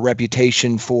UK have a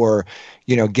reputation for,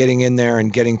 getting in there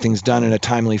and getting things done in a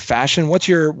timely fashion? What's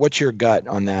your gut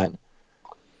on that?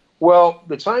 Well,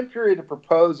 the time period to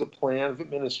propose a plan of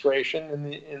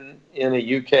administration in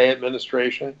a UK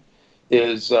administration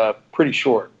is pretty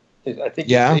short. I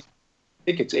think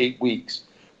it's 8 weeks,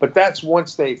 but that's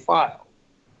once they file.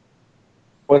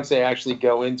 Once they actually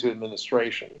go into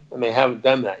administration, and they haven't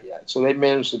done that yet. So they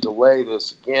managed to delay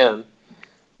this again,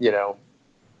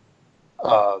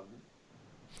 At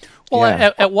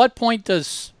what point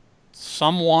does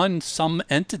some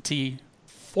entity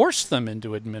force them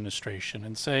into administration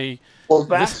and say, well,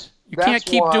 you can't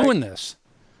keep doing this?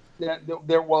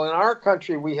 Well, in our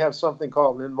country, we have something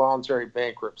called involuntary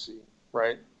bankruptcy,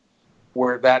 right?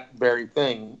 Where that very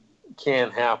thing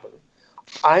can happen.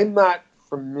 I'm not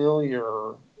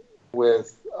familiar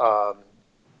with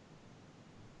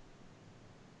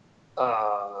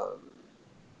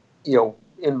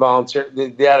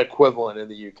involuntary, that equivalent in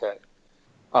the UK.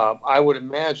 I would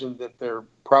imagine that there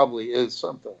probably is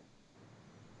something,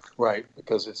 right?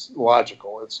 Because it's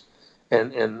logical.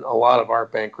 And a lot of our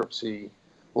bankruptcy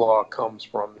law comes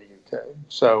from the UK.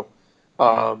 So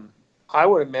I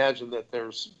would imagine that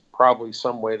there's probably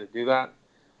some way to do that,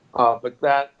 but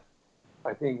that,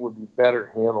 I think, would be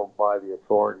better handled by the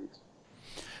authorities.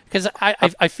 Because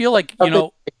I feel like,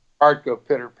 heart go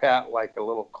pitter pat like a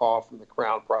little call from the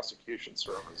Crown Prosecution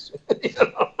Service.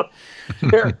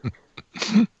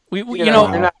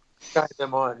 You're not tying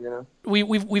them on.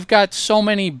 We've got so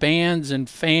many bands and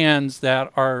fans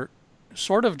that are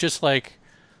sort of just like,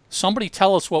 somebody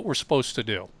tell us what we're supposed to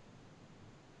do.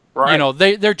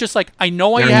 Right. They're just like, I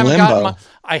know I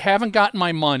haven't gotten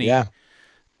my money. Yeah.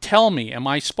 Tell me, am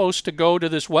I supposed to go to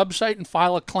this website and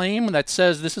file a claim that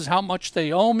says this is how much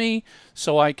they owe me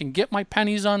so I can get my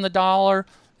pennies on the dollar?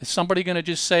 Is somebody going to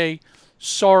just say,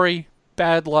 sorry,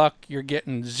 bad luck, you're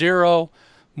getting zero,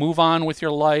 move on with your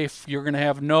life, you're going to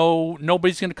have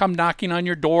nobody's going to come knocking on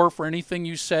your door for anything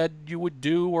you said you would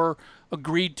do or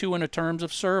agreed to in a terms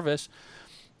of service?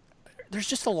 There's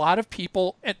just a lot of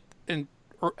people, and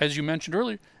as you mentioned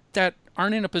earlier, that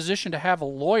aren't in a position to have a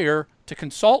lawyer to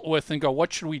consult with and go,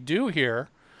 what should we do here?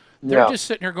 They're just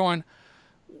sitting here going,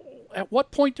 at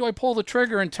what point do I pull the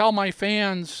trigger and tell my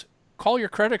fans, call your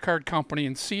credit card company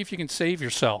and see if you can save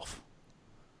yourself?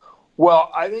 Well,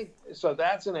 I think, so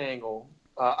that's an angle.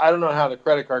 I don't know how the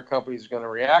credit card companies are going to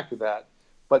react to that,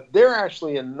 but they're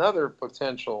actually another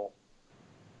potential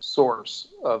source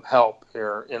of help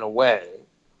here in a way.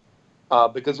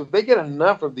 Because if they get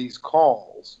enough of these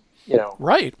calls,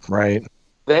 right,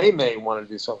 they may want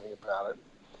to do something about it.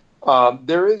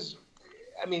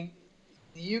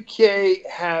 The UK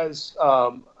has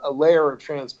a layer of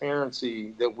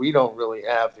transparency that we don't really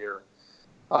have here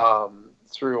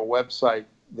through a website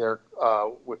there,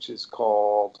 which is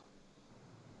called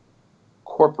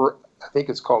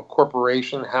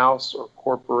Corporation House or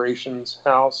Corporations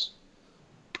House.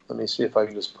 Let me see if I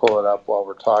can just pull it up while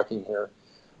we're talking here.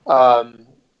 And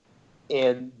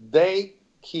they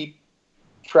keep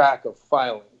track of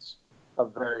filings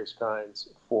of various kinds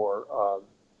for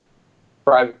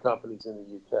private companies in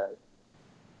the UK.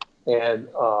 And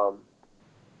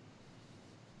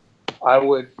I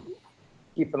would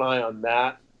keep an eye on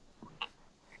that.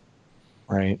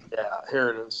 Right. Yeah, here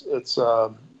it is. It's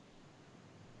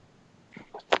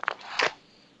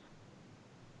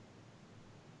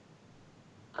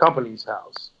Companies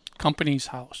House. Companies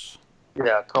House.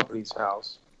 Yeah, Companies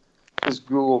House. Just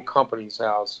Google Companies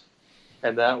House,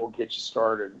 and that will get you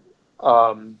started.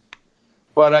 But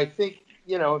I think,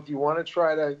 if you want to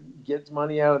try to get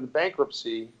money out of the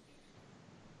bankruptcy,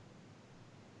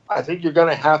 I think you're going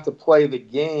to have to play the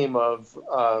game of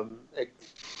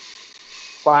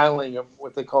filing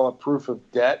what they call a proof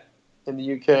of debt in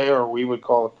the UK, or we would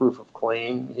call a proof of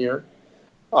claim here,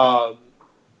 and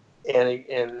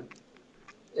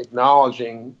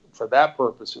acknowledging, for that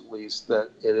purpose at least,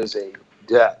 that it is a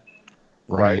debt.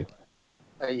 Right.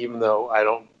 Even though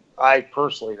I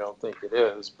personally don't think it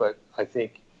is, but I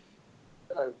think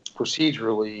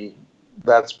procedurally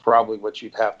that's probably what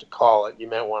you'd have to call it. You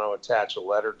might want to attach a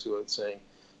letter to it saying,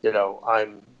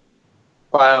 I'm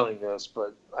filing this,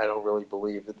 but I don't really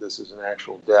believe that this is an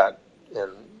actual debt,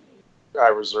 and I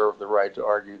reserve the right to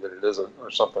argue that it isn't,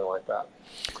 or something like that.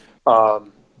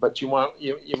 But you want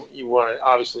to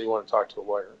obviously want to talk to a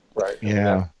lawyer, right?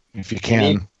 Yeah, if you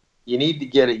can. You need to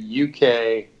get a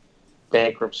UK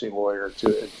bankruptcy lawyer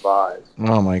to advise.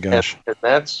 Oh my gosh, and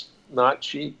that's not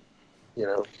cheap,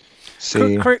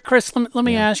 See, Chris, let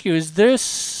me ask you: is this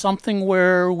something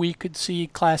where we could see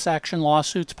class action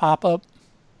lawsuits pop up?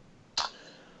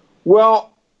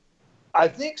 Well, I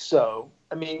think so.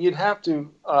 I mean, you'd have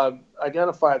to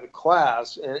identify the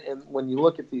class, and when you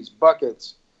look at these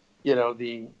buckets,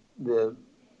 the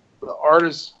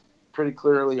artists pretty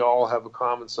clearly all have a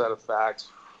common set of facts.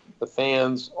 The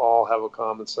fans all have a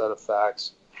common set of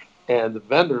facts, and the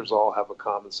vendors all have a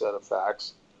common set of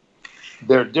facts.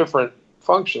 They're different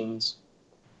functions,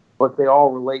 but they all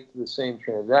relate to the same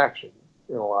transaction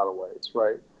in a lot of ways,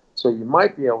 right? So you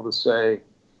might be able to say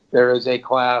there is a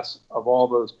class of all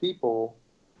those people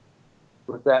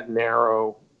with that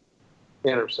narrow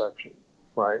intersection,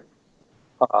 right?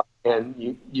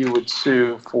 And you would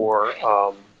sue for,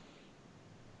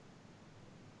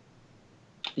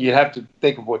 you have to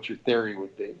think of what your theory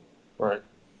would be, right?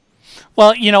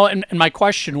 Well, and my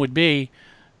question would be,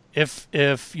 if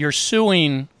you're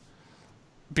suing,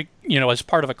 as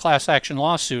part of a class action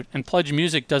lawsuit, and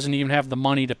Pledgemusic doesn't even have the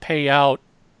money to pay out,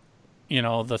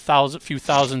 the few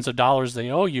thousands of dollars they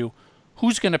owe you,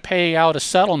 who's going to pay out a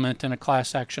settlement in a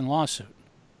class action lawsuit?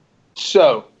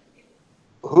 So,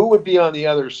 who would be on the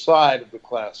other side of the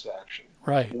class action?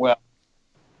 Right. Well,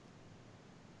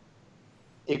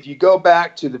 if you go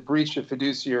back to the breach of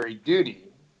fiduciary duty,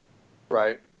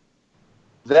 right,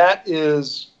 that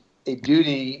is a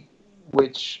duty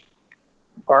which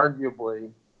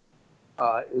arguably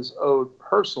is owed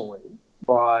personally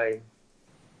by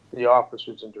the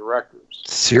officers and directors.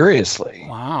 Seriously?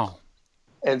 Wow.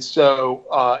 And so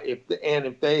if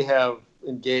they have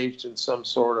engaged in some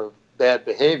sort of bad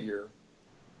behavior,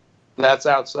 that's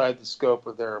outside the scope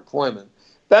of their employment.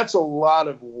 That's a lot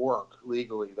of work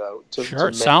legally, though. Sure,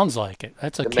 it sounds like it.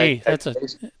 That's a case.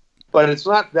 But it's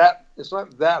not that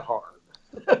hard.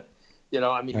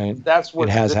 I mean, right. That's what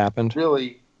it has happened.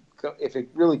 Really, if it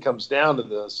really comes down to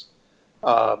this,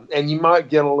 and you might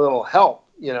get a little help,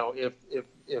 if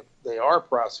they are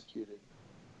prosecuted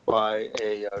by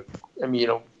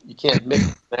you can't mix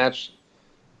and match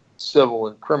civil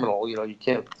and criminal. You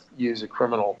can't use a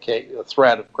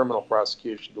threat of criminal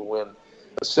prosecution to win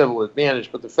a civil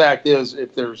advantage. But the fact is,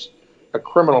 if there's a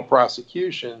criminal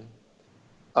prosecution,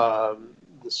 the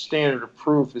standard of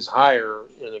proof is higher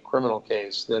in a criminal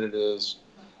case than it is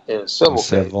in a civil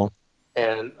case.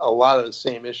 And a lot of the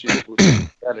same issues would be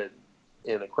presented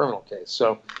in a criminal case.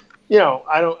 So,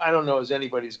 I don't know as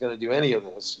anybody's going to do any of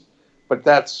this, but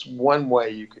that's one way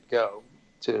you could go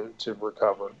to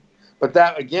recover. But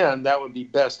that would be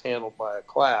best handled by a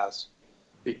class,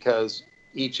 because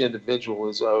each individual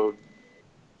is owed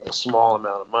a small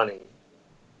amount of money,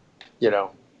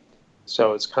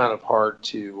 so it's kind of hard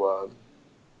to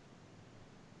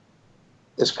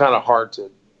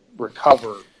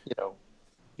recover,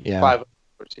 $500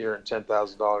 here and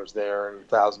 $10,000 there and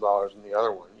 $1,000 in the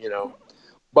other one,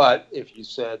 But if you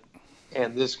said,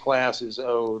 and this class is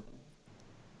owed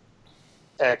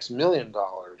X million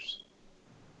dollars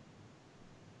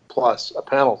plus a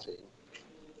penalty,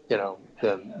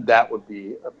 then that would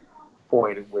be a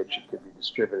point at which it could be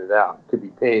distributed out. It could be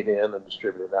paid in and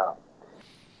distributed out.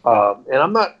 And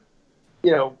I'm not,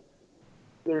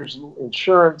 there's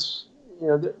insurance,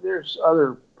 there's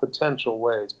other potential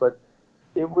ways, but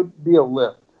it would be a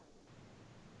lift.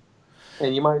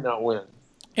 And you might not win.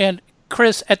 And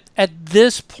Chris, at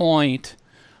this point,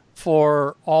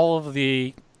 for all of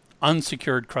the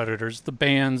unsecured creditors, the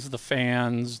bands, the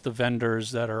fans, the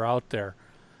vendors that are out there,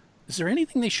 is there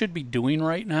anything they should be doing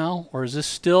right now? Or is this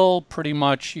still pretty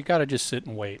much, you got to just sit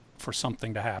and wait for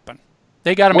something to happen?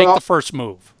 They got to make the first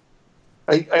move.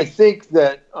 I think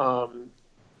that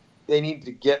they need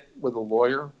to get with a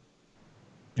lawyer.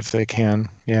 If they can,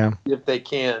 yeah. If they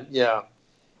can, yeah.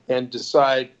 And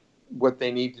decide what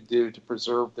they need to do to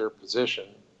preserve their position.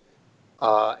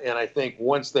 And I think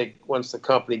once the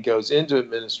company goes into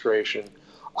administration,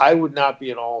 I would not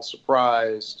be at all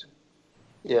surprised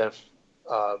if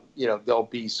there'll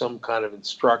be some kind of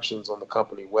instructions on the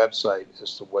company website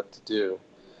as to what to do.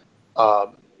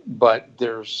 But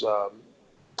there's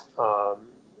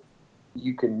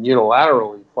you can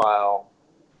unilaterally file.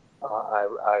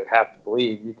 I have to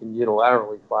believe you can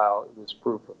unilaterally file this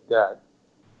proof of debt.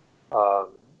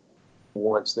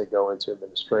 once they go into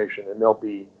administration, and they'll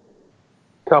be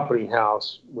company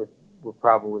house would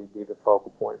probably be the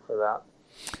focal point for that.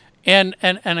 And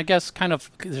I guess kind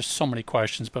of there's so many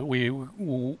questions, but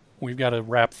we've got to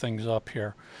wrap things up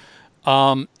here.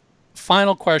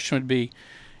 Final question would be,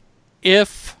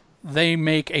 if they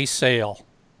make a sale,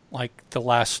 like the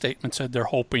last statement said they're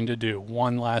hoping to do,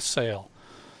 one last sale,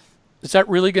 is that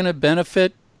really going to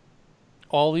benefit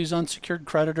all these unsecured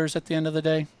creditors at the end of the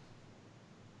day?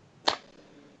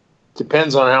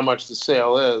 Depends on how much the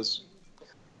sale is,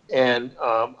 and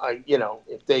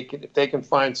if they can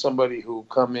find somebody who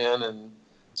come in and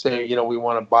say, we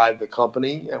want to buy the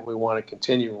company and we want to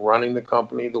continue running the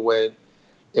company the way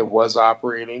it was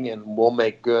operating, and we'll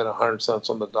make good 100 cents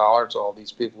on the dollar to all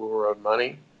these people who owed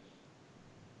money.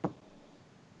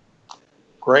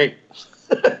 Great.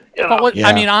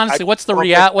 I mean, honestly, what's the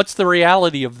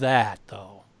reality of that,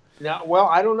 though? Now, well,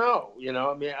 I don't know.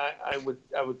 I mean, I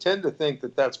would tend to think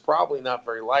that that's probably not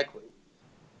very likely.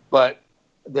 But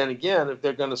then again, if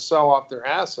they're going to sell off their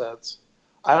assets,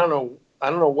 I don't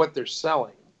know what they're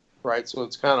selling, right? So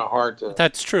it's kind of hard to.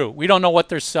 That's true. We don't know what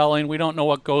they're selling. We don't know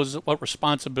what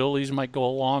responsibilities might go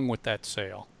along with that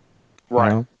sale.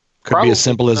 Right. Could be as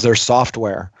simple as their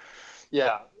software.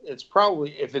 Yeah, it's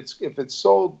probably if it's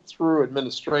sold through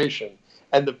administration,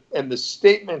 and the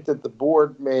statement that the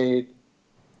board made,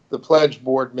 the pledge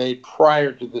board made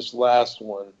prior to this last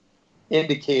one,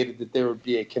 indicated that there would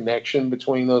be a connection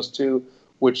between those two,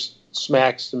 which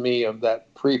smacks to me of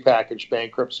that prepackaged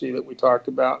bankruptcy that we talked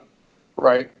about,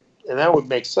 right? And that would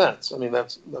make sense. I mean,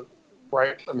 that's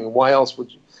right. I mean, why else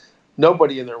would you?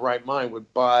 Nobody in their right mind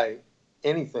would buy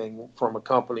anything from a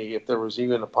company if there was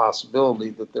even a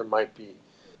possibility that there might be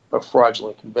a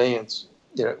fraudulent conveyance,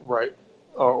 right?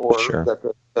 Or Sure.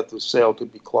 that the sale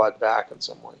could be clawed back in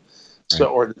some way. So,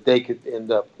 or that they could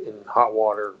end up in hot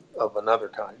water of another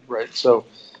kind, right? So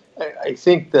I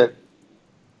think that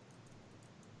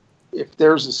if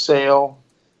there's a sale,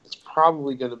 it's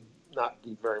probably going to not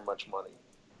be very much money.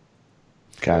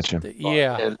 Gotcha.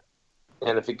 Yeah.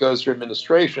 And if it goes through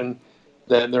administration,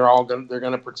 then they're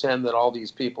going to pretend that all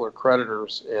these people are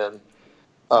creditors and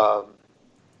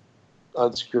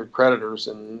unsecured creditors,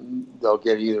 and they'll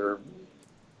get either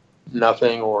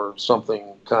nothing or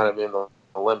something kind of in the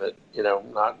limit,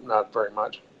 not very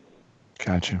much.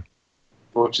 Gotcha.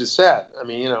 Which is sad. I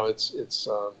mean, it's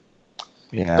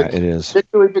it is.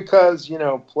 Particularly because,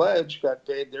 Pledge got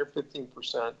paid their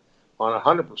 15% on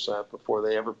 100% before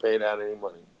they ever paid out any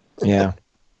money. Yeah.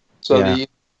 So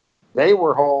they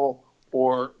were whole,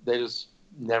 or they just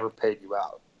never paid you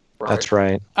out. Right? That's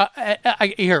right.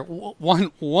 Here,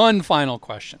 one final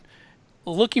question.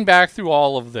 Looking back through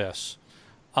all of this,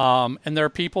 and there are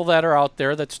people that are out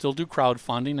there that still do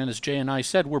crowdfunding, and as Jay and I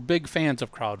said, we're big fans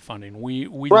of crowdfunding. We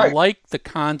like the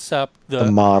concept,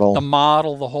 the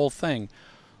model, the whole thing.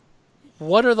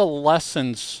 What are the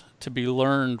lessons to be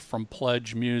learned from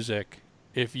Pledgemusic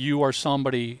if you are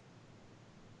somebody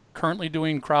currently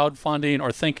doing crowdfunding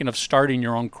or thinking of starting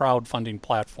your own crowdfunding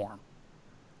platform?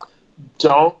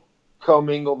 Don't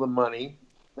commingle the money.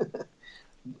 The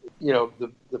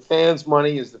fans'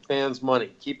 money is the fans'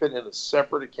 money. Keep it in a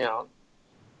separate account,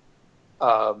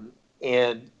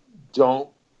 and don't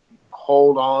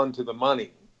hold on to the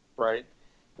money, right?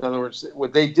 In other words,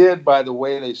 what they did by the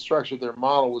way they structured their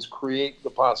model was create the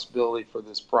possibility for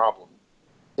this problem.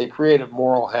 They create a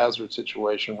moral hazard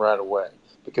situation right away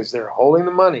because they're holding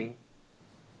the money,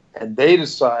 and they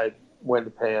decide when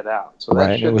to pay it out. So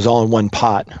it was all in one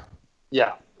pot.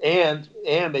 Yeah. And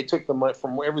they took the money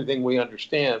from everything we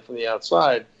understand from the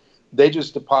outside. They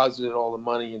just deposited all the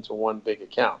money into one big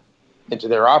account, into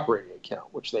their operating account,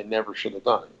 which they never should have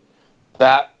done.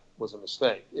 That was a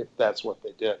mistake if that's what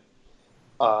they did.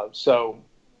 So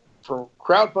for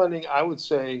crowdfunding, I would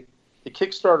say the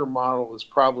Kickstarter model is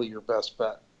probably your best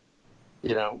bet,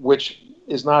 which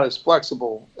is not as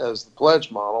flexible as the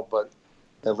pledge model, but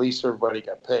at least everybody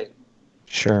got paid.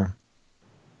 Sure.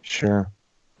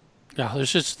 Yeah,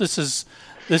 this is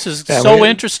so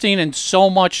interesting and so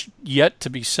much yet to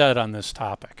be said on this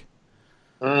topic.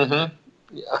 Mm-hmm.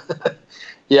 Yeah.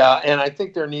 Yeah, and I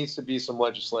think there needs to be some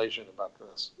legislation about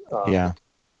this.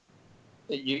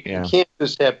 You can't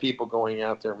just have people going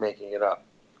out there making it up,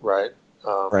 right?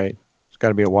 Right. There's got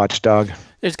to be a watchdog.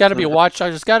 There's got to be a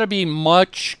watchdog. There's got to be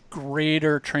much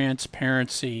greater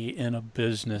transparency in a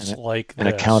business like this. And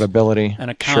accountability.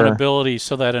 Sure.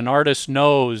 So that an artist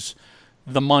knows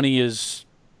the money is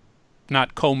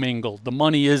not commingled. The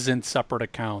money is in separate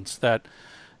accounts. That,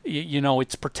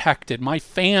 it's protected. My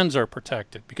fans are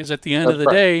protected because at the end of the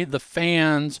day, the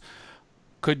fans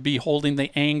could be holding the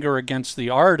anger against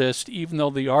the artist, even though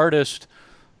the artist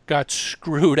got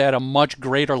screwed at a much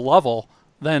greater level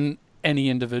than any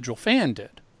individual fan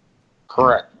did.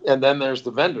 Correct. And then there's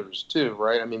the vendors too,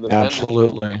 right? I mean,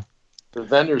 Absolutely. The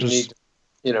vendors need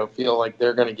to, feel like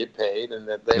they're going to get paid and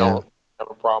that they don't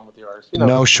have a problem with the artist.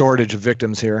 No shortage of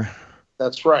victims here.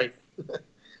 That's right.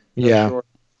 Yeah.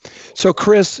 So,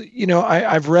 Chris,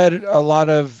 I've read a lot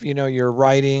of, your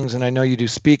writings, and I know you do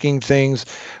speaking things.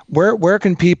 Where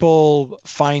can people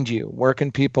find you? Where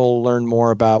can people learn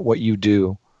more about what you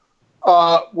do?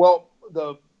 Well,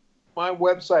 my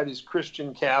website is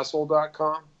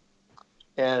christiancastle.com,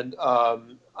 and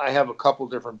I have a couple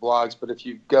different blogs, but if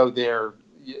you go there,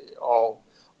 all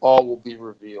will be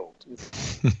revealed.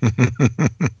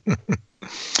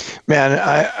 Man,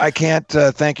 I can't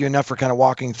thank you enough for kind of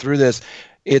walking through this.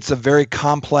 It's a very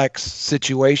complex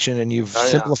situation, and you've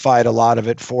simplified a lot of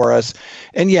it for us.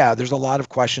 And there's a lot of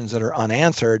questions that are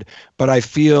unanswered, but I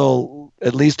feel,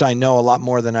 at least I know a lot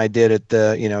more than I did at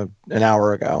an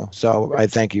hour ago. So I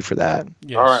thank you for that.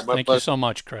 Yes, all right, thank you so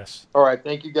much, Chris. All right,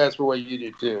 thank you guys for what you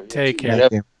do too. Take care.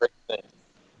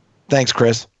 Thanks,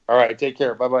 Chris. All right, take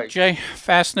care. Bye-bye. Jay,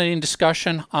 fascinating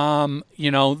discussion.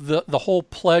 The whole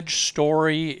pledge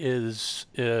story is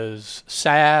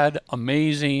sad,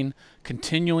 amazing,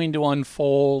 continuing to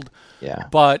unfold. Yeah.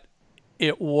 But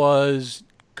it was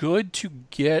good to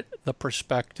get the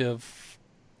perspective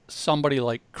somebody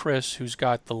like Chris, who's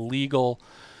got the legal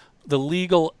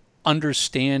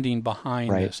understanding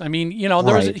behind this. I mean,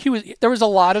 there was a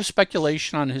lot of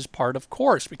speculation on his part, of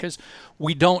course, because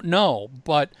we don't know,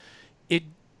 but it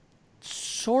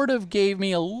sort of gave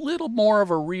me a little more of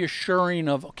a reassuring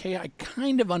of, okay, I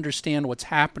kind of understand what's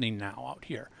happening now out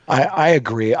here. I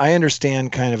agree. I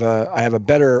understand I have a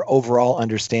better overall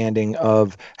understanding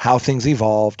of how things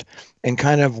evolved and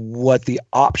kind of what the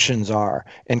options are.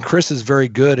 And Chris is very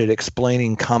good at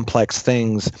explaining complex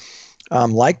things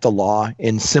like the law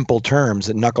in simple terms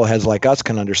that knuckleheads like us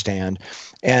can understand.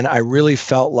 And I really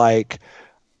felt like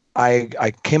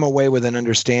I came away with an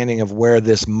understanding of where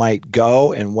this might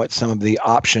go and what some of the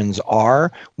options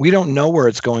are. We don't know where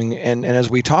it's going. And as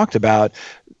we talked about,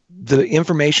 the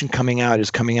information coming out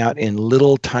is coming out in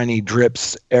little tiny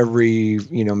drips every,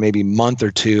 maybe month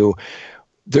or two.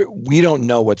 We don't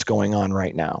know what's going on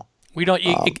right now. We don't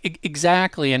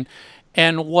exactly.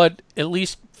 And what, at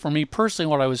least for me personally,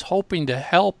 what I was hoping to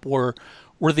help were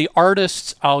the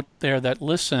artists out there that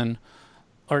listen,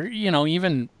 or,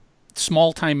 even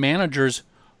small-time managers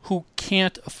who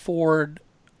can't afford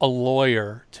a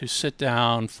lawyer to sit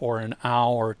down for an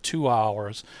hour, 2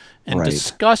 hours, and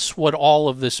discuss what all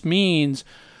of this means,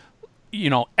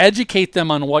 educate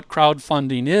them on what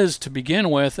crowdfunding is to begin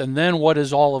with, and then what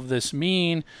does all of this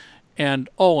mean? And,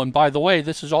 and by the way,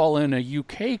 this is all in a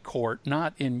UK court,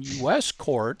 not in US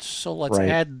courts, so let's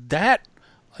add that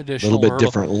additional little bit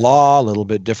different law, a little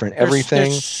bit different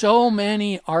everything. There's so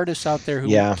many artists out there who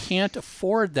can't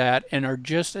afford that and are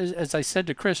just, as I said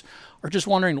to Chris, are just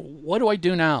wondering, what do I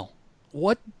do now?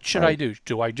 What should I do?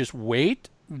 Do I just wait?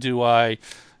 Do I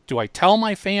tell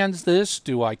my fans this?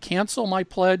 Do I cancel my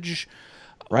pledge?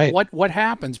 Right. What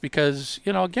happens? Because,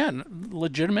 again,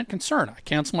 legitimate concern. I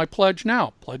cancel my pledge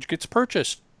now. Pledge gets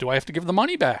purchased. Do I have to give the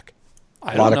money back?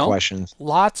 I don't know. A lot of questions.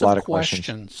 Lots of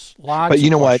questions. But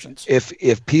you know what?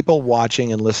 If people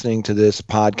watching and listening to this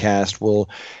podcast will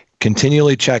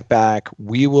continually check back,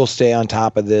 we will stay on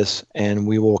top of this, and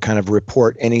we will kind of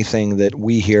report anything that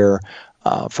we hear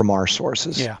from our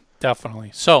sources. Yeah, definitely.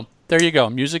 So there you go.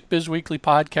 Music Biz Weekly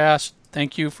Podcast.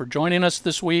 Thank you for joining us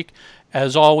this week.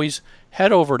 As always,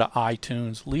 head over to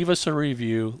iTunes, leave us a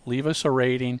review, leave us a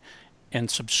rating, and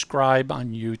subscribe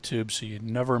on YouTube so you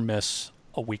never miss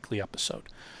a weekly episode.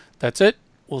 That's it.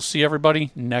 We'll see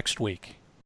everybody next week.